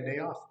just take that day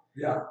off?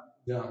 Yeah,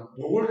 yeah.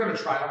 Well, we're gonna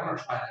try. I'm gonna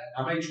try it.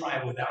 I may try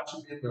it without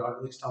you, but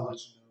at least I'll let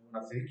you know.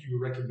 And I think you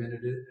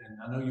recommended it,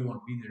 and I know you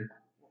want to be there.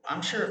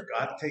 I'm sure if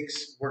God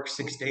works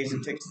 6 days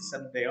and takes the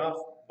seventh day off,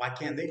 why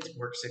can't they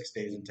work 6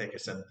 days and take a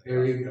seventh day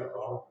There off? you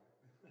go.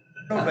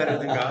 No better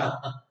than God.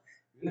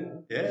 Yeah,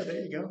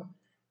 there you go.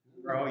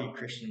 For all you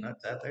Christian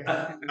nuts out there. No,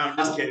 I'm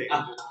just kidding.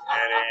 I'm just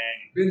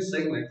kidding. Been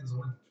saying that because I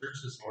went to church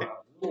this morning. I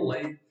was a little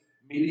late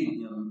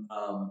meeting him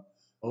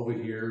over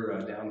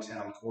here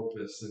downtown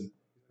Corpus, and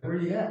where are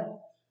you at?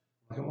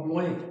 Like, I'm on the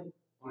way.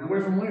 On your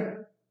way from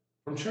where?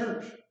 From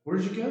church.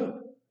 Where'd you go?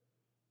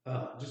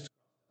 Just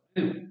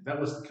anyway, that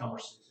was the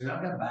conversation.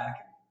 I got back.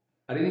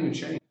 I didn't even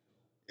change.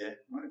 Yeah,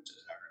 well, it's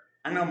just all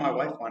right. I know my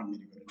wife wanted me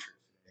to go to church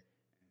today.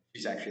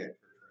 She's actually at church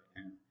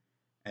right now.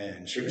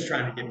 And she was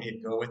trying to get me to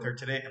go with her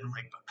today, and I'm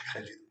like, but I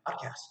gotta do the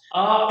podcast.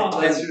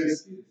 Oh, that's your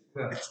excuse.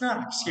 It's not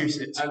an excuse,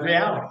 it's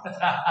reality.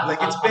 Like,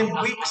 it's been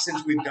weeks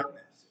since we've done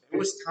this. It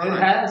was time.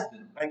 It has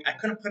been. Like, I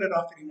couldn't put it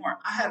off anymore.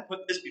 I had to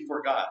put this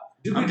before God.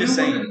 Did I'm we just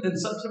do saying. one in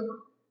September?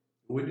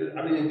 We did.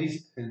 I mean, in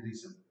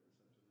December.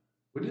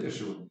 We did a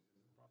show.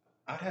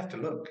 I'd have to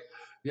look.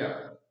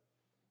 Yeah.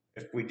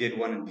 If we did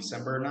one in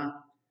December or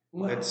not.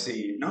 Well, let's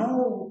see.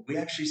 No, we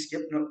actually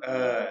skipped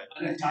an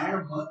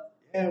entire month.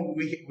 Yeah,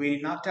 we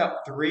knocked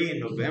out 3 in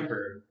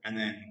November, and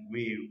then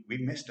we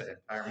missed an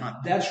entire month.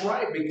 That's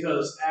right,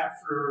 because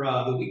after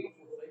the week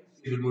before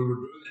Thanksgiving, we were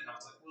doing it, and I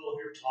was like, well,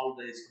 here's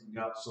holidays coming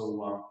up,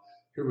 so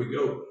here we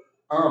go.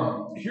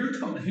 Here we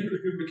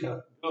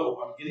go.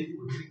 We're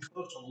getting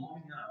close to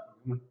warming up.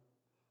 We're going to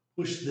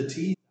push the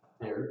teeth out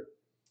there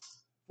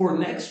for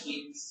next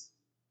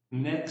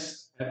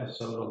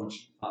episode on the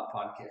Cheap Pop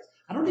Podcast.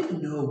 I don't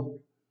even know.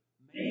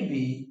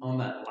 Maybe on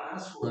that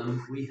last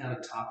one we had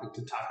a topic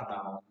to talk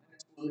about on the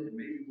next one, and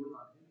maybe we're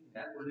not hitting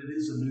that, but it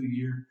is a new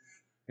year,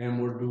 and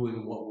we're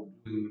doing what we're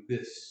doing with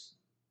this.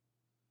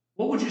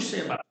 What would you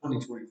say about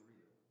 2023?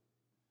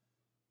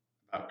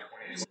 About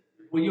 20.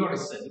 Well, you already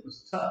said it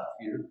was a tough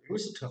year. It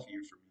was a tough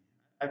year for me.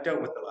 I've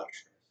dealt with a lot of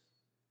stress.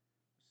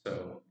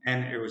 So,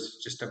 and it was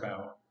just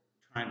about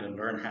trying to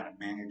learn how to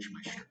manage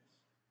my stress,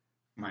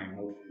 my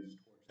emotions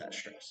towards that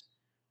stress.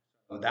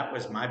 So that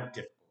was my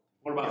difficulty.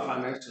 What about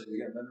financially?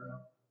 You got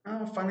better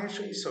now?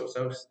 Financially, so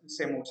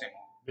same old.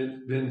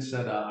 Ben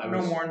said,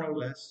 no more, no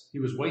less. He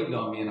was waiting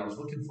on me, and I was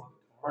looking for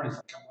the car, and he's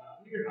like, I'm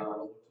out here, I don't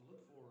know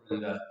what to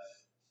look for. And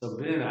so,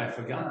 Ben, I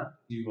forgot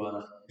you.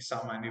 You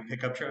saw my new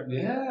pickup truck?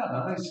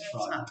 Yeah, nice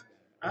truck.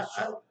 I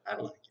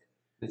like it.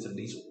 It's a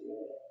diesel.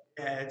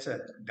 Yeah, it's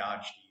a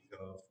Dodge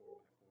Diesel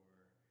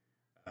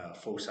 4x4,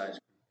 full size.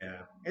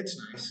 Yeah, it's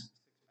nice.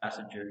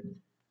 Passenger.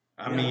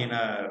 I mean,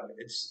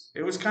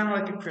 it was kind of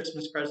like a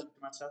Christmas present to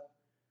myself.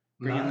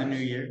 Bringing the new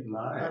year.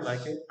 Nice. I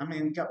like it. I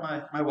mean, got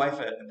my wife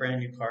a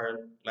brand new car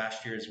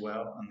last year as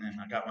well, and then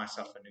I got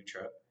myself a new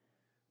truck.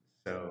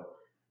 So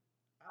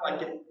I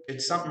like it.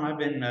 It's something I've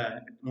been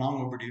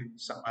long overdue.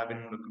 Something I've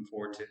been looking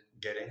forward to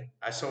getting.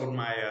 I sold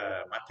my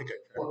my pickup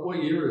truck.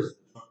 What year is it?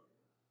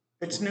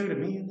 It's new to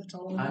me. That's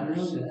all. I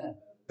know that.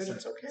 But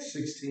it's okay.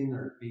 16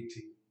 or 18.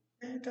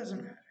 Yeah, it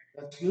doesn't matter.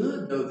 That's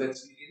good though.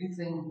 That's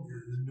anything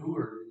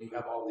newer. You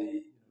have all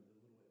the.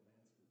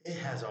 It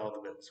has all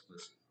the bells and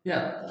whistles.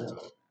 Yeah. That's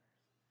all.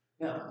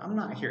 Yeah. I'm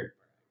not here.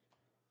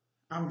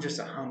 I'm just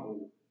a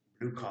humble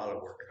blue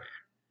collar worker.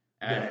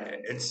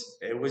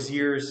 It was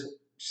years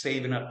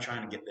saving up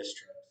trying to get this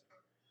truck.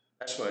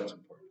 That's what's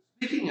important.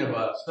 Speaking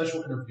of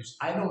special interviews,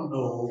 I don't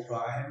know.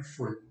 I have a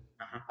friend.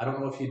 I don't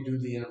know if he'd do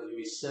the interview.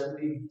 He's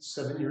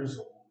 77 years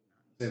old,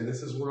 and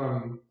this is where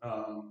I'm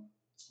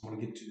going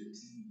to get to the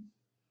tea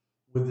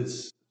with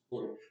this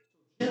story.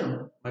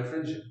 Jim, my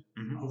friend Jim.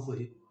 Hopefully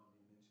he.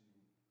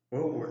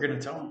 Well, we're going to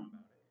tell him about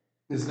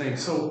it. His name.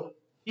 So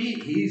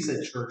he's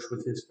at church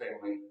with his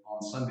family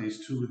on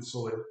Sundays too, and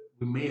so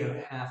we may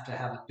have to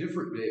have a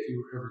different day if he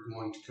were ever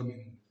going to come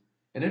in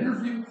an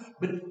interview.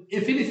 But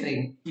if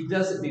anything, he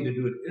doesn't need to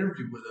do an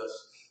interview with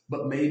us,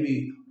 but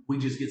maybe we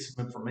just get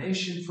some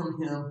information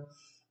from him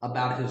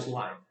about his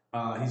life.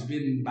 He's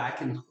been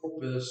back in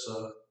Corpus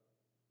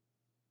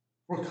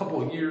for a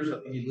couple of years. I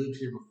think he lived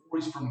here before.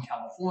 He's from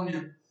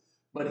California,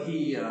 but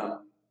he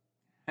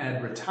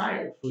had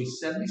retired. So he's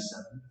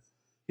 77.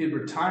 He had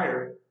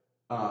retired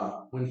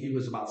when he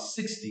was about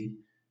 60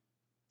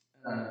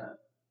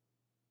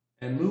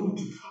 and moved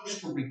to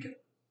Costa Rica.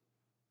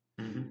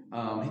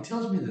 He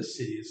tells me the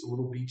city is a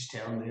little beach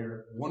town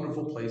there,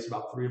 wonderful place,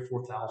 about 3,000 or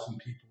 4,000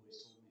 people. He told me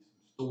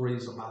some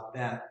stories about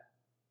that,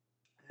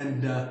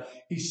 and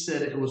he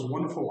said it was a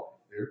wonderful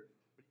life there.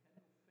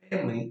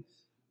 Family.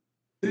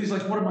 He's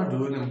like, "What am I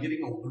doing? I'm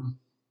getting older,"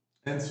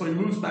 and so he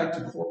moves back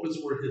to Corpus,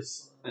 where his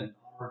son and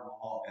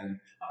daughter-in-law. And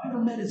I've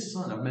never met his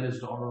son. I've met his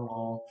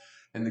daughter-in-law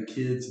and the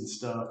kids and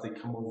stuff. They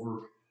come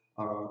over.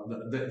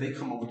 They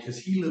come over because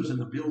he lives in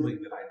the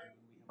building that I do.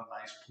 We have a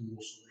nice pool,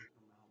 so they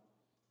come out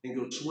and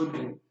go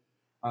swimming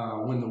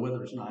when the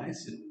weather's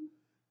nice.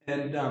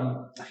 And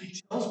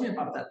he tells me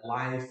about that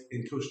life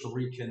in Costa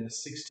Rica in the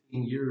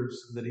 16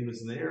 years that he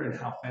was there and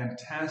how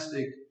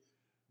fantastic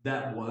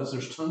that was.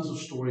 There's tons of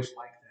stories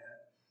like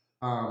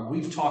that.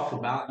 We've talked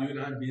about, you and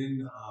I have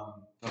been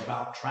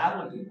about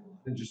traveling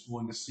and just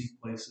going to see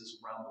places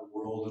around the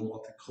world and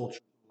what the culture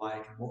is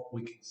like and what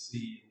we can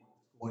see and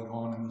what's going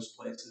on in those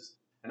places.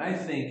 And I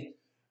think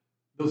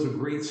those are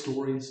great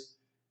stories.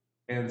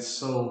 And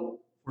so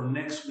for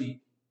next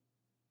week,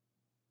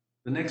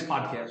 the next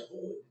podcast,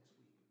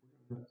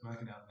 we're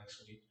knocking out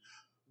next week,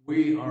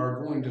 we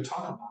are going to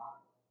talk about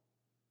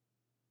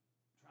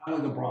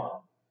traveling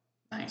abroad.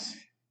 Nice.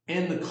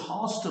 And the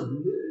cost of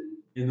living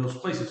in those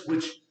places,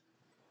 which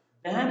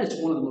that is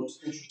one of the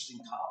most interesting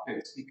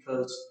topics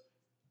because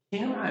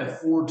can I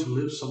afford to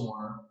live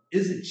somewhere?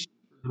 Is it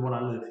cheaper than what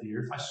I live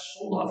here? If I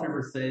sold off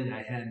everything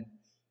I had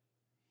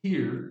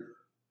here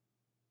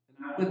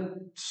and I went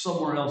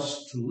somewhere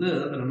else to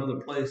live in another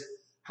place,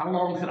 how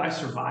long could I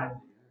survive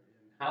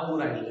there? How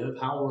would I live?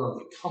 How are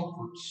the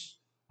comforts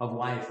of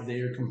life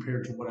there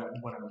compared to what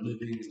I'm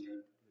living in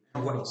the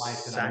comfort of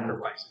life that I know?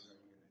 Sacrifices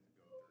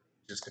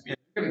just to be. Yeah,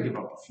 you're gonna give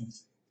up a few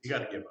things. You got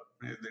to give up.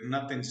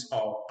 Nothing's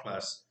all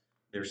plus.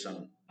 There's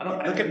some.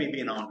 Look at me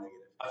being all negative.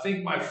 I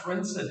think my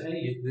friend said,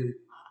 "Hey,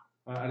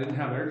 I didn't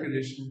have air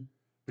conditioning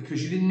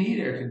because you didn't need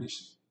air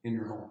conditioning in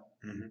your home."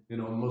 Mm-hmm. You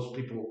know, most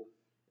people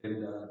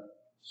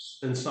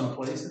in some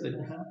places they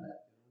don't have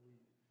that.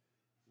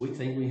 We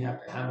think we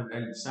have to have it.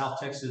 In South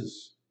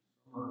Texas,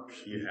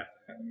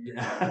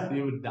 yeah,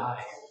 you would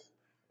die.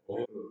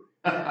 Oh,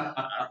 I don't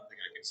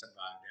think I could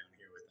survive down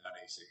here without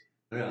AC.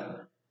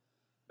 Yeah.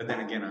 But then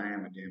again, I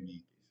am a damn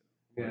Yankee.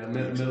 So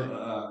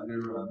Yeah,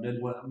 you're a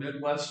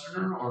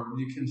Midwesterner, or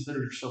do you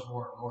consider yourself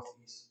more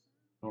Northeast?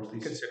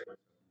 Northeast. Consider myself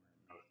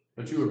more.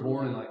 But you were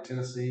born in like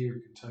Tennessee or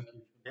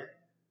Kentucky. Yeah.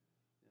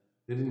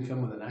 It didn't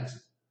come with an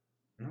accent.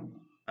 No,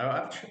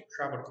 I've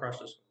traveled across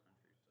this whole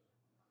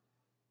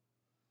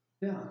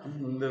country. Yeah,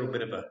 I'm a little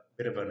bit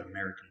of an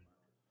American.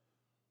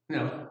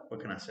 Yeah.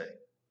 What can I say?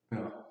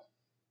 Yeah.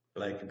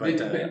 Like, but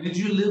did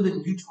you live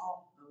in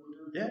Utah?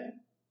 Yeah.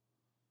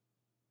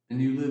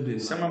 And you lived in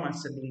some of my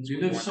siblings.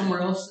 You lived somewhere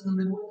else in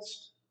the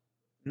Midwest?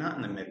 Not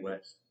in the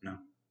Midwest, no.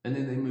 And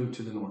then they moved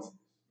to the North.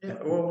 Yeah.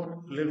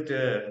 Well,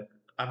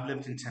 I've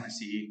lived in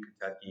Tennessee,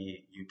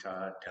 Kentucky,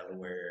 Utah,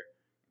 Delaware,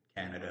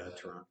 Canada,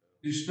 Toronto.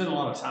 You spent a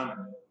lot of time in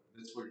there.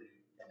 That's where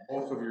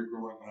both of your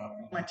growing up.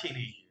 My teenage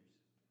years.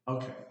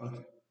 Okay.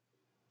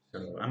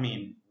 So, I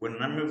mean,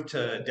 when I moved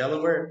to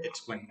Delaware,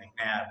 it's when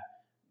McNabb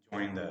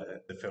joined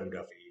the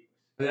Philadelphia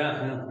Eagles.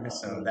 Yeah.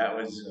 So that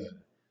was,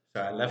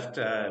 so I left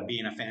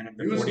being a fan of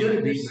the 49ers. He was good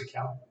at being the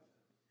Cowboys.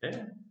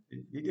 Yeah,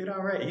 he did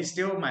all right. He's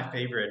still my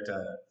favorite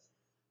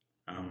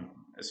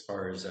as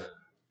far as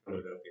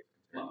Philadelphia.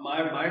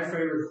 My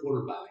favorite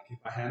quarterback, if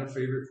I had a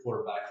favorite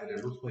quarterback that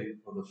ever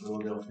played for the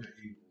Philadelphia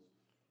Eagles,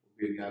 would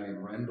be a guy named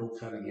Randall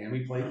Cunningham.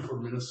 He played for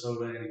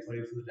Minnesota and he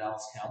played for the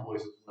Dallas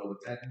Cowboys as well.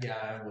 But that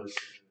guy was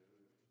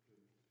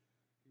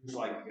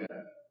like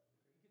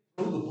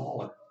throw the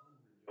ball at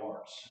 100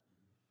 yards.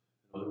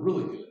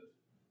 Really good,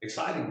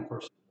 exciting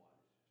person to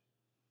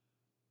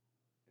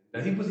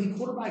watch. And he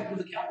quarterbacked for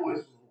the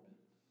Cowboys.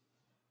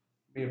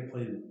 May have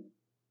played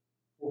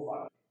 4 or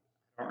 5.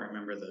 I don't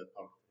remember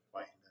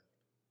why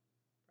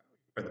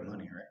for the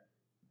money, right?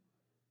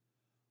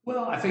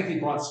 Well, I think he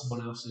brought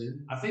someone else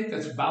in. I think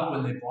that's about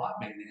when they brought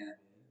McNabb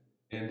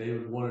in, and they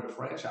wanted a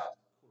franchise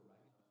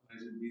quarterback.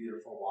 He would be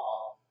there for a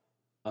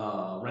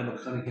while. Randall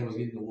Cunningham was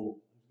getting a little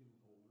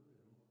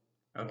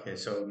older. Okay,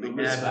 so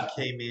McNabb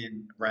came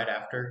in right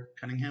after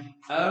Cunningham?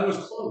 It was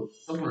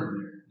close, somewhere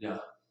in there. Yeah.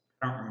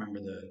 I don't remember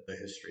the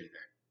history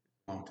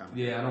there. Long time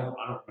ago. Yeah, I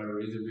don't remember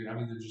either. I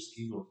mean, they're just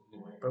Eagles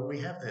anyway. But we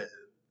have the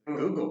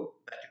Google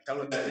that can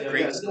tell us a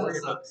great story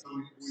about. So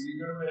when you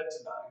go to bed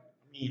tonight,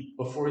 I mean,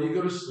 before you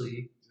go to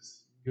sleep,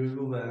 just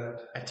Google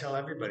that. I tell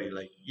everybody,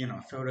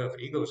 Philadelphia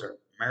Eagles are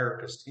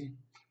America's team.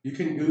 You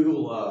can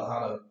Google how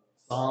to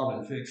solve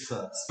and fix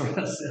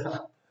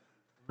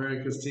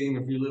America's team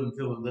if you live in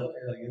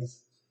Philadelphia, I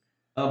guess.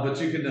 But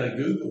you can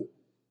Google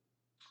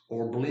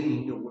or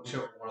Bling or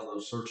whichever one of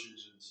those search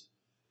engines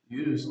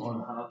use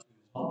on how to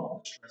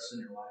solve stress in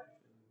your life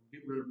and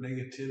get rid of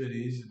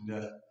negativities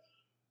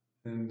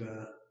and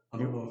I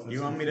don't know if that's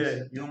you want me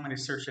to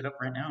search it up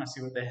right now and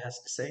see what that has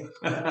to say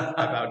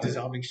about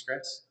dissolving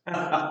stress?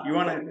 You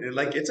want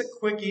to it's a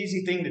quick,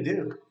 easy thing to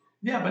do.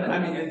 Yeah, but I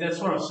mean that's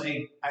what I'm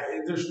saying.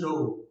 There's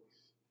no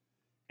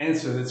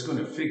answer that's going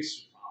to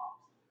fix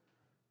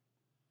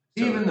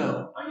your problem. Even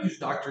though I use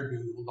Dr.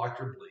 Google,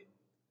 Dr. Bling,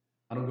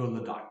 I don't go to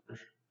the doctors.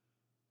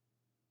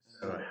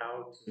 So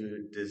how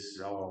to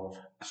dissolve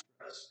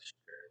stress?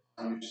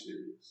 Are you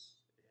serious?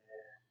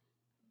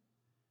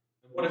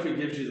 What if it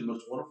gives you the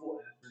most wonderful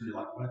answer? You're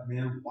like, what,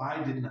 man?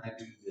 Why didn't I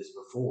do this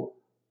before?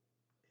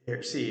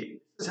 Here, see,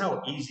 this is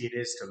how easy it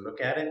is to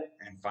look at it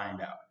and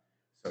find out.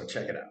 So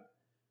check it out.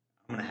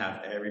 I'm going to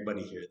have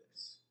everybody hear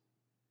this.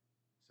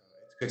 So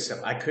it's good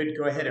stuff. I could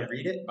go ahead and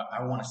read it, but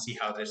I want to see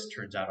how this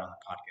turns out on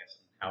the podcast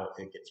and how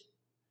it gets.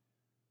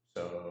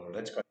 So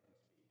let's go.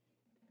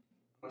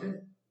 Okay.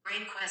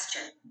 Great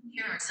question.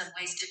 Here are some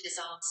ways to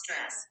dissolve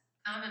stress.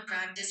 Common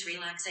practice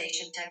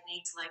relaxation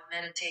techniques like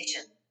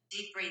meditation,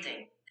 deep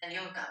breathing, and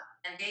yoga.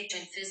 Engage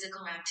in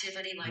physical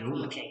activity like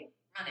walking,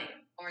 running,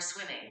 or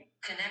swimming.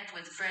 Connect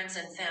with friends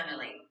and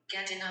family.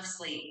 Get enough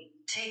sleep.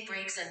 Take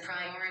breaks and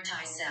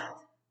prioritize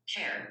self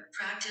care.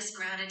 Practice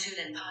gratitude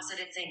and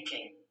positive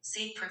thinking.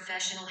 Seek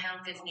professional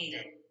help if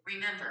needed.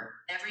 Remember,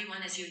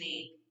 everyone is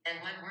unique, and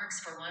what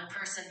works for one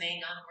person may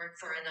not work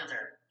for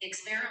another.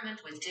 Experiment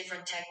with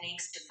different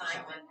techniques to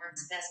find what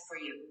works best for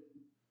you.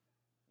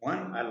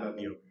 One, I love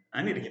yoga.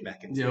 I need to get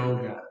back into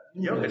Yoga.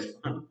 Yoga's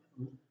fun.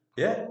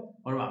 Yeah.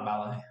 What about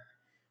ballet?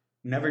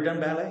 Never done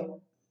ballet.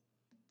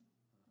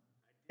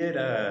 I did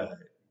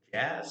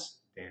jazz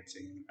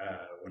dancing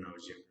when I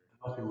was younger.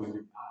 Okay, with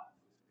your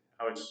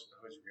I was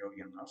real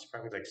young. I was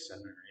probably like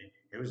 7 or 8.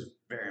 It was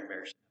very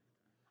embarrassing.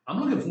 I'm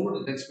looking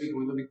forward to next week.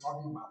 We're going to be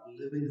talking about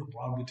living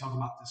abroad. We talk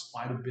about this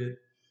quite a bit.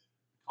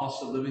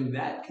 Cost of living,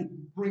 that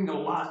could bring a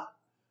lot.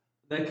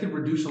 That could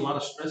reduce a lot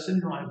of stress in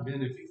your life,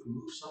 Ben, if you could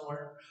move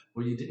somewhere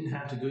where you didn't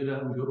have to go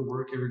down and go to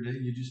work every day.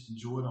 You just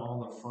enjoyed all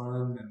the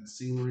fun and the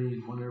scenery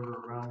and whatever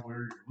around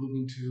where you're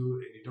moving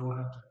to, and you don't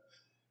have to.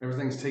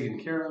 Everything's taken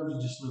care of. You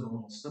just live a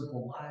little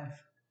simple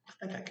life. I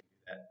think I could do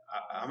that.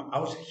 I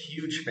was a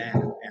huge fan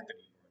of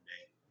Anthony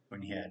Bourdain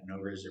when he had No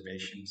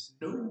Reservations.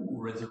 No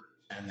reservation.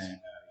 And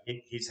then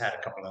he's had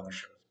a couple other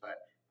shows, but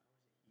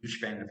huge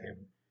fan of him.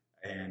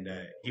 And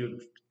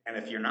and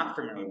if you're not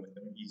familiar with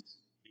him,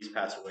 he's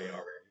passed away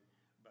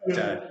already.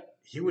 But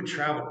he would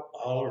travel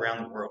all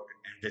around the world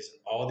and visit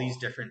all these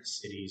different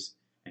cities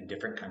and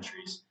different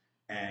countries,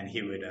 and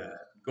he would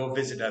go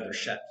visit other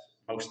chefs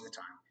most of the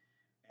time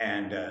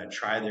and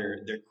try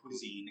their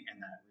cuisine in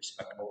that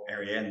respectable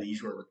area. And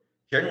these were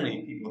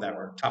generally people that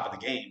were top of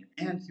the game.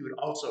 And he would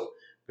also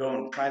go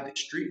and try the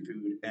street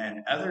food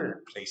and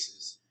other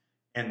places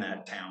in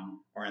that town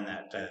or in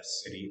that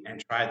city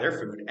and try their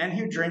food. And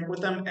he would drink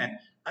with them. And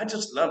I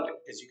just loved it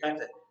because you got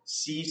to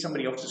see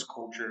somebody else's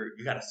culture.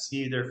 You got to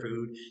see their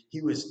food.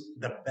 He was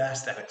the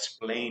best at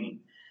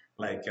explaining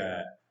like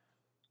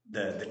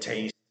the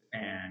taste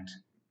and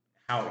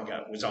how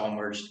was all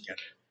merged together.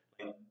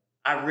 Like,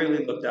 I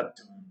really looked up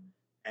to him,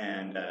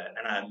 and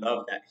I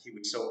love that he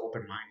was so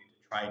open minded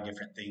to try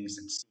different things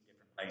and see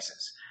different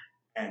places.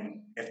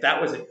 And if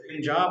that was a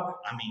dream job,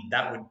 I mean,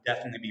 that would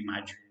definitely be my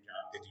dream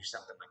job to do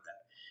something like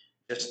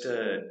that. Just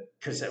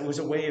because it was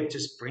a way of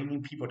just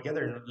bringing people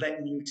together and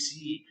letting you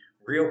see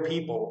real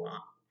people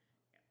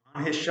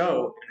on his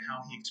show and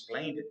how he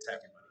explained it to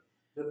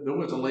everybody. There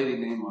was a lady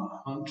named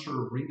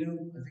Hunter Reno,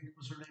 I think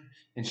was her name,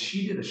 and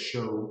she did a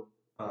show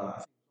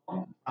on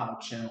the Travel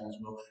Channel as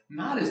well.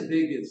 Not as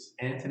big as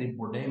Anthony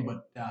Bourdain,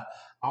 but I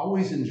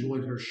always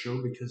enjoyed her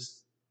show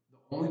because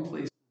the only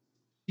place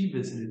she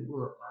visited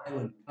were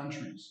island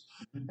countries,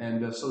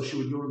 and so she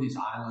would go to these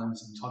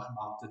islands and talk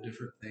about the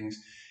different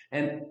things,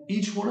 and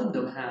each one of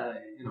them had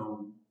a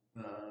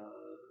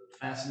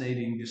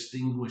fascinating,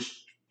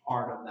 distinguished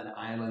part of that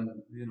island,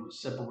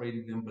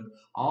 separating them, but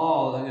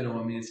all, I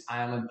mean, it's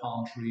island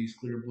palm trees,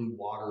 clear blue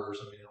waters,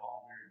 I mean,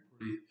 all very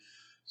pretty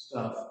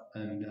stuff.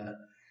 And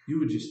you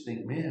would just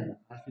think, man,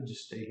 I could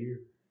just stay here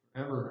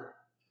forever,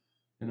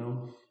 you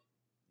know?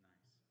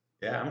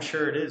 Yeah, I'm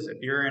sure it is.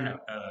 If you're in a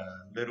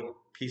little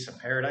piece of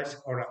paradise,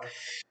 hold on.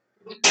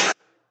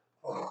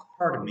 Oh,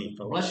 pardon me,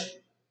 folks.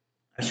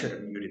 I should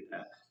have muted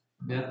that.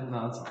 Yeah,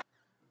 no, it's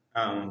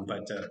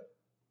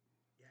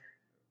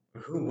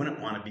but who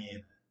wouldn't want to be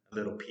in a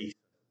little piece of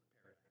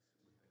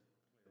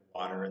paradise with the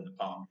water and the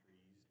palm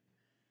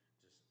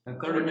trees? A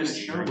 30-minute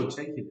show would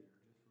take you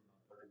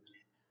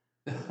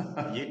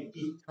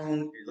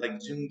you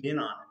like zoomed in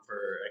on it for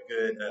a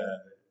good,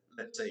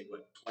 let's say,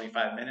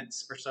 25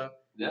 minutes or so?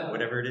 Yeah.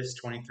 Whatever it is,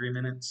 23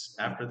 minutes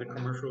after the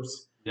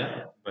commercials.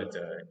 Yeah. But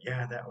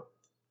yeah,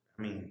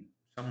 I mean,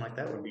 something like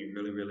that would be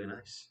really, really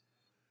nice.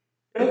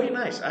 It would be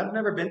nice. I've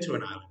never been to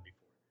an island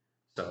before.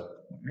 So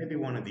maybe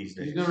one of these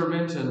days. You've never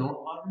been to North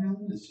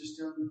Island? It's just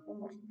down the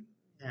corner.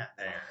 Yeah,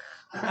 there.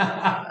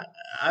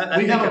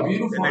 We have a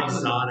beautiful an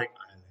exotic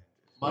island.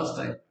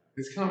 Mustang.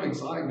 It's kind of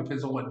exotic.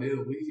 Depends on what day of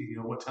the week,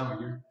 what time of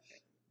year.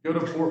 Go to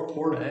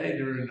Port A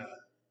during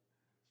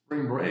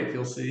spring break,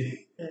 you'll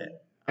see. Yeah.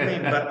 I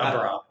mean, but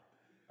abroad.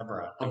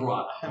 Abroad.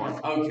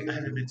 Okay. I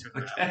haven't been to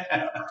an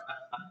island.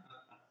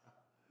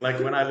 Like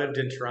when I lived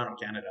in Toronto,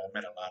 Canada, I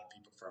met a lot of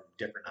people from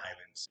different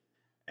islands.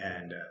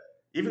 And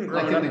even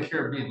growing up in the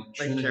Caribbean.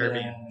 Trinidad,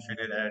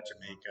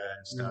 Jamaica,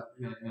 and stuff.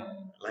 Yeah.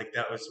 Like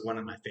that was one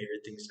of my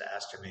favorite things to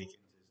ask Jamaicans. Is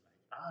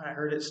like, I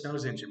heard it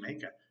snows in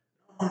Jamaica.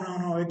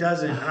 No, it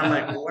doesn't. And I'm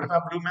like, well, what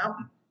about Blue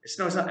Mountain? It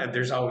snows up.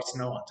 There's always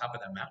snow on top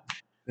of that mountain.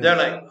 They're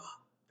like,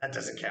 that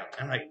doesn't count.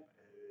 I'm like,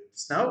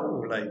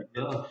 snow,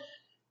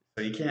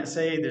 so you can't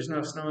say there's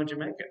no snow in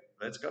Jamaica.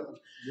 Let's go.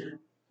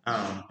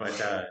 Yeah.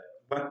 But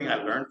one thing I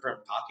learned from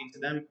talking to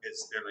them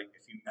is they're like,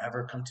 if you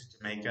ever come to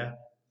Jamaica,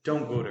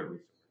 don't go to a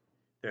resort.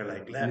 They're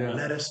like,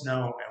 let us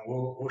know and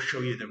we'll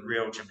show you the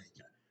real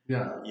Jamaica.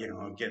 Yeah.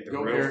 Get the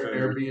go real food.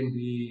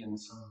 Airbnb in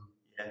some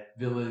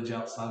village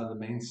outside of the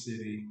main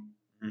city.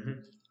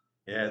 Mm-hmm.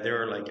 Yeah, they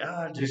were like,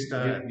 just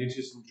get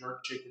you some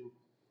jerk chicken.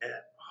 yeah,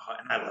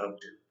 and I love jerk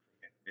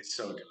chicken. It's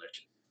so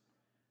delicious.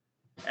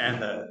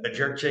 And the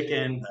jerk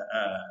chicken,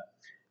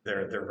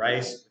 the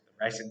rice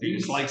and You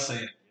beans. just like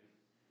saying it.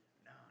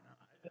 No,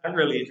 I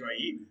really enjoy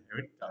eating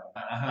it.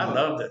 I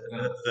love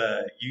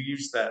the you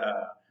use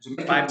the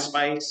five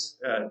spice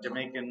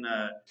Jamaican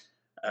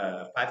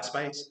 5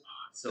 spice.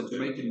 So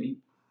Jamaican meat.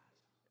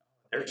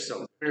 They're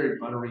so very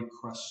buttery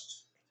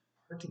crust.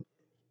 hard to get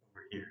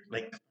over here.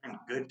 Like to find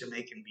good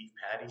Jamaican beef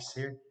patties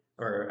here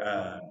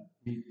or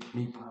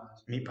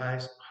meat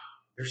pies.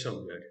 They're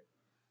so good.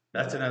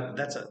 That's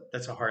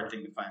a hard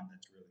thing to find.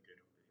 That's really good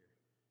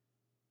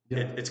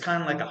over here. Yeah. It's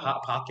kind of like a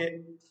hot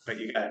pocket, but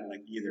you got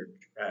like either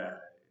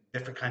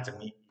different kinds of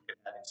meat you can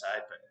have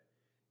inside, but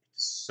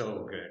it's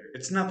so good.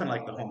 It's nothing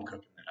like the home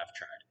cooking that I've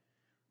tried,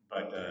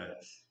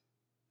 but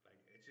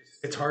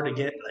it's hard to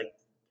get like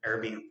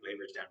Caribbean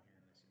flavors down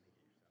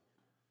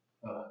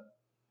here.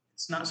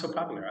 It's not so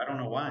popular. I don't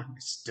know why.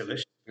 It's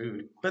delicious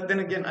food, but then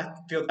again, I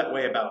feel that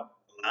way about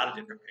a lot of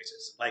different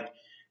places. Like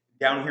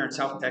down here in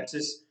South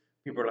Texas,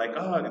 people are like,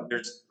 "Oh,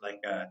 there's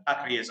like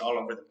taquerias all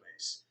over the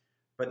place,"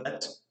 but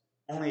that's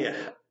only a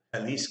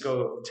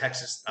Jalisco,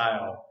 Texas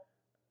style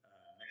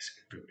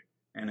Mexican food.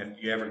 And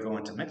if you ever go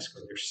into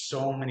Mexico, there's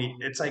so many.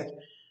 It's like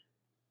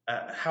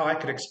how I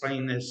could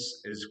explain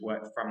this is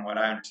from what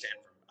I understand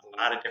from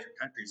a lot of different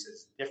countries,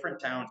 is different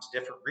towns,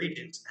 different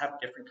regions have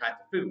different kinds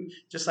of food.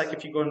 Just like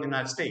if you go in the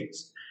United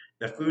States,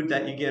 the food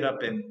that you get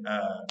up in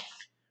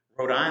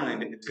Rhode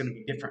Island, it's going to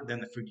be different than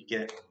the food you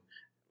get in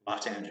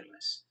Los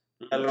Angeles.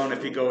 Let alone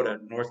if you go to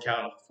North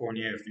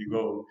California, if you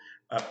go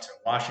up to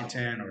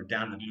Washington or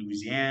down to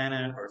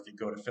Louisiana, or if you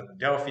go to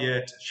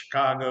Philadelphia, to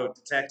Chicago,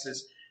 to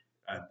Texas.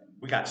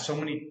 We got so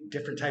many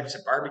different types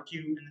of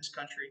barbecue in this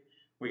country.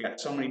 We got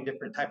so many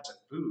different types of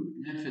food.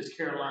 Memphis,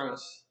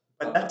 Carolinas.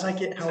 But that's like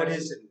how it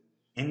is in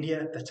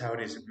India. That's how it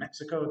is in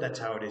Mexico. That's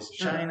how it is in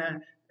China.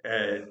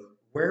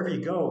 Wherever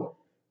you go,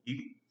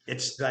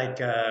 it's like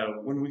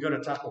when we go to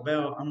Taco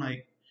Bell, I'm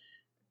like,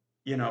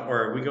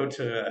 or we go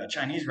to a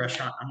Chinese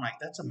restaurant, I'm like,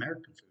 that's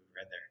American food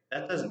right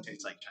there. That doesn't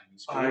taste like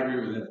Chinese food. I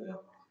agree with that.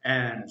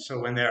 And so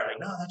when they're like,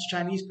 no, that's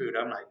Chinese food,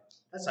 I'm like,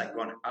 that's like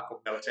going to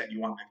Taco Bell saying you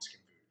want Mexican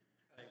food.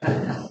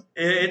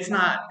 It's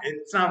not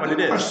what it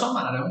is. There are some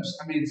items.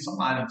 I mean, some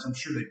items I'm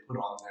sure they put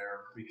on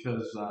there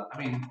because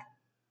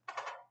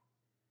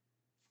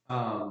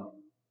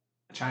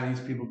Chinese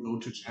people go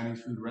to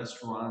Chinese food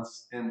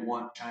restaurants and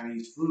want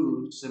Chinese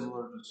food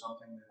similar to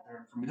something that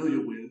they're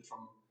familiar with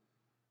from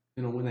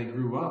when they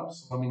grew up.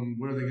 So I mean,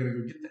 where are they going to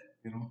go get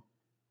that?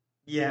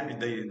 Yeah,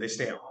 they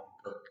stay at home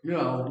and cook.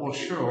 Yeah, well,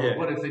 sure. Yeah.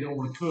 But if they don't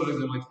want to cook,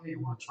 they're like, hey,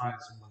 I want to try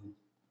something.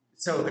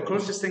 So the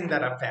closest thing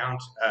that I've found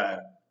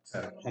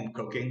to home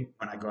cooking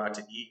when I go out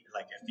to eat,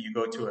 like if you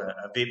go to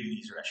a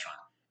Vietnamese restaurant,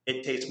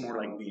 it tastes more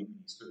like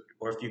Vietnamese food.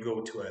 Or if you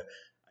go to a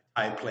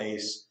Thai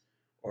place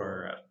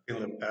or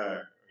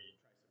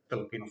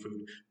Filipino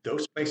food,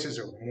 those places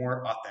are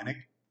more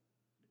authentic.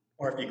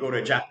 Or if you go to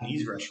a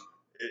Japanese restaurant,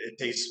 it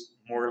tastes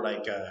more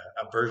like a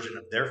version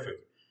of their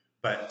food.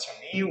 But to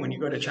me, when you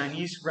go to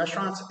Chinese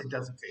restaurants, it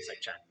doesn't taste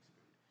like Chinese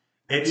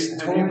food. It's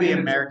totally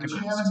American.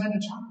 But you haven't been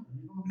to China.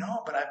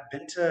 No, but I've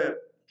been to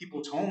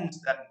people's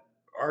homes that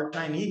are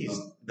Chinese,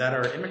 that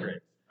are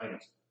immigrants,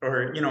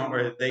 or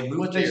or they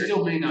moved. But they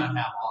still may not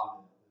have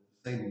all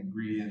the same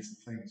ingredients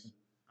and things.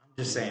 I'm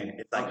just saying,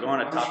 it's like going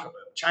to Taco Bell.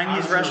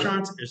 Chinese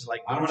restaurants is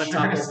like going to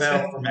Taco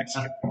Bell for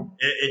Mexican food.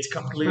 It's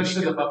completely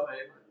especially the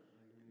buffet.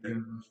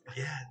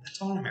 Yeah,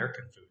 that's all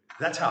American food.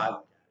 That's how I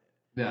look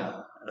at it.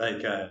 Yeah.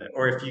 Like,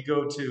 or if you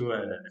go to,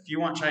 if you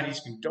want Chinese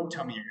food, don't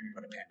tell me you're going to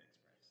go to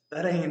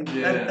Panda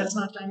Express. That's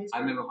not Chinese food.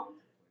 I never liked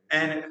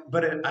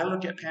it. I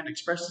look at Panda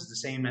Express as the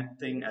same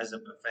thing as a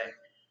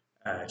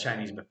buffet,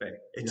 Chinese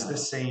buffet. It's the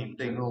same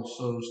thing. General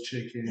Tso's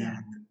chicken.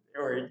 Yeah.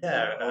 Or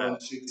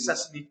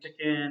sesame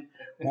chicken,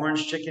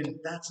 orange chicken.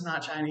 That's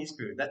not Chinese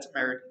food. That's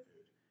American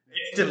food.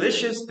 It's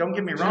delicious. Don't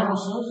get me wrong. General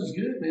Tso's is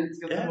good, man. It's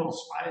got that little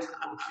spice, a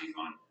little kick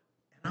on it.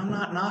 And I'm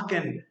not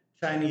knocking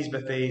Chinese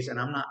buffets, and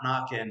I'm not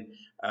knocking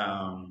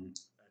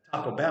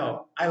Taco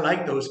Bell. I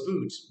like those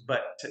foods,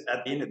 but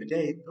at the end of the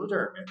day, those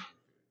are American foods.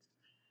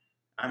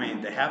 I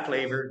mean, they have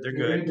flavor. They're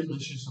good. Very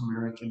delicious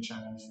American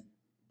Chinese food.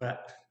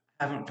 But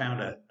I haven't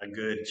found a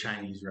good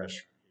Chinese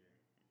restaurant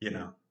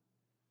here.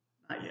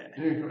 Not yet.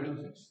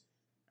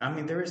 I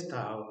mean, there is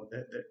Tao.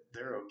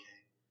 They're okay.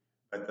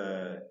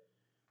 But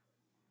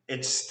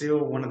it's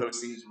still one of those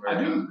things where...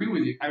 I do agree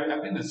with you.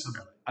 I've been to some...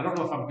 I don't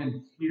know if I've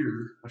been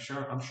here. I'm sure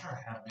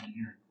I have been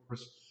here. Of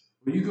course,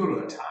 when you go to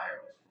a Thai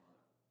restaurant,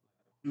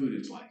 food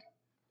is like...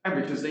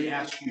 Because they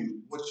ask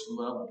you which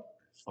level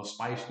of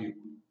spice you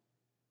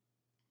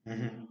want.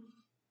 Mm-hmm.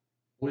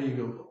 What do you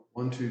go for?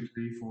 1, 2,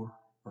 3, 4,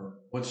 or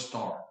what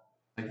star?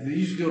 Like they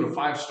usually go to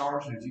 5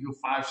 stars, and if you go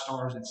 5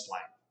 stars,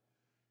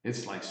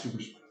 it's like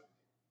super spicy.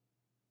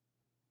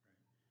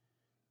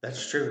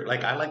 That's true.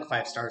 Like I like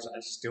 5 stars. I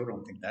still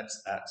don't think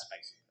that's that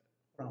spicy.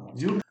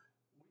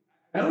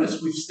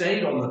 Notice we've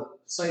stayed on the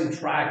same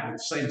track with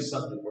the same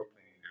subject we're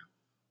playing now.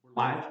 We're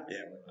live.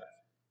 Yeah,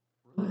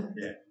 we're live. Really?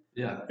 Yeah.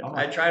 Yeah.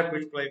 I tried to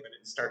push play, but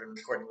it started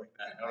recording like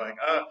that. I'm like,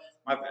 oh,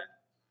 my bad.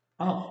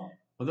 Oh,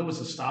 well, there was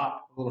a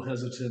stop, a little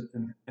hesitant,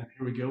 and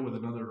here we go with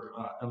another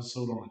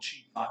episode on the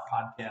Cheap Thought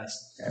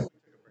Podcast. Yeah, we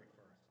took a break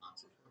for our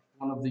sponsors.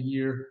 One of the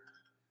year.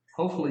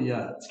 Hopefully,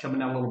 it's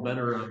coming out a little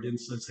better. Ben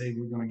says, hey,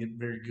 we're going to get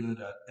very good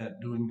at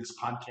doing this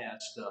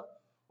podcast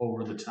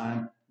over the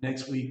time.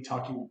 Next week,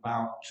 talking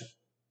about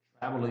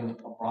traveling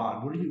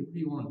abroad. Where do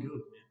you want to go,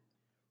 man?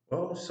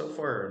 Well, so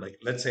far, like,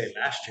 let's say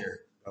last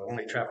year, the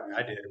only traveling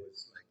I did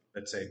was, like,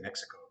 let's say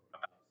Mexico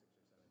about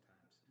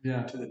 6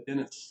 or 7 times. Yeah, to the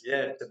dentist.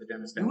 Yeah, to the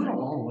dentist. You went a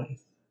long way.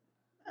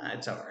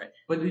 It's all right.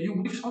 But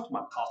we've talked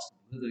about cost of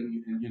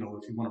living, and if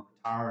you want to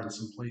retire in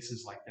some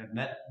places like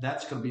that,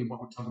 that's going to be what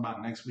we're talking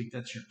about next week.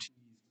 That's your tease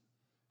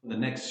for the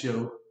next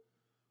show.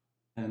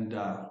 And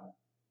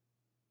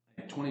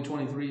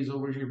 2023 is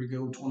over. Here we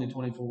go.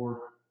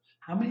 2024.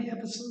 How many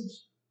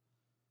episodes?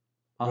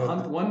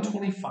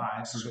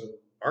 125. So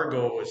our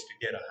goal was to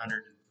get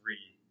 103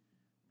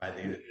 by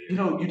the end of the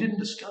year. You didn't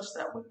discuss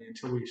that with me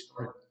until we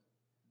started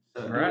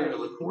Right. the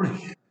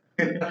recording.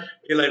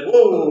 You're like,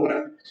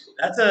 whoa,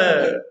 that's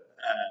a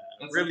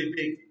really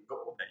big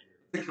goal that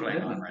you're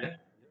playing on right now.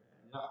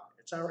 Yeah.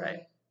 It's all right.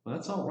 Well,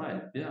 that's all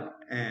right. Yeah.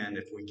 And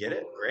if we get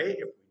it, great.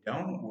 If we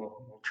don't,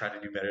 we'll try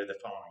to do better the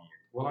following year.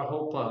 Well, I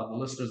hope the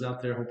listeners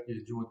out there, hope you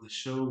enjoyed the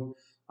show.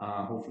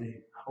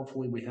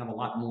 Hopefully we have a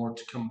lot more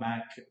to come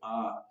back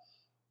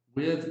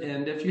with.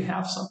 And if you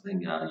have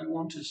something you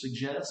want to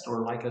suggest,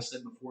 or like I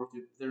said before,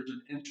 if there's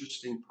an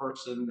interesting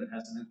person that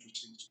has an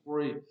interesting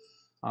story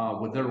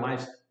with their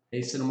life,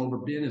 hey, send them over.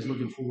 Ben is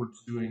looking forward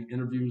to doing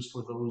interviews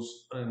for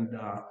those, and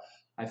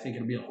I think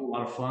it'll be a whole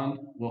lot of fun.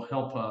 We'll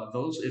help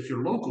those. If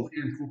you're local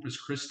here in Corpus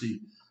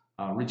Christi,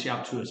 reach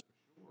out to us.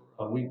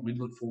 We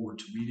look forward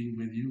to meeting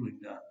with you and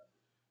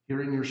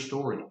hearing your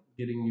story,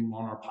 getting you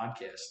on our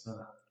podcast.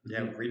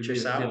 Reach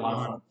us out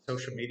on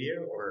social media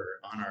or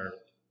on our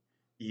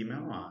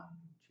email on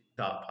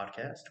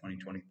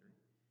cheapthoughtpodcast2023.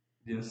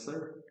 Yes,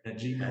 sir. At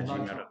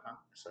gmail.com.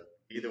 So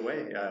either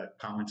way,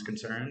 comments,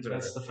 concerns,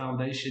 that's the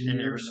foundation.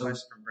 Any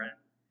requests from Brent?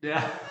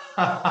 Yeah.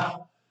 I'm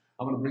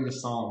going to bring a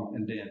song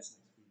and dance.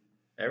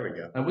 There we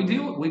go. And we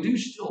do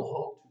still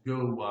hope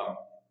to go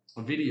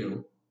a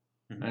video,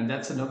 and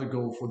that's another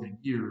goal for the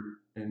year.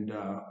 And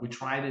we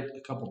tried it a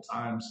couple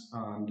times,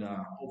 and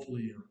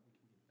hopefully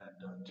that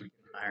done too.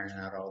 Iron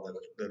out all the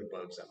little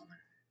bugs on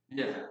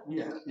there.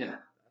 Yeah.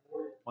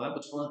 Well, that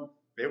was fun.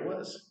 It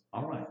was.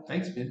 All right.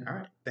 Thanks, Ben. All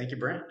right. Thank you,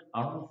 Brent.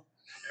 All right.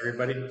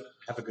 Everybody,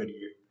 have a good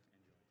year.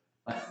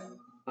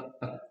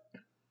 That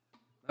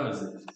was it.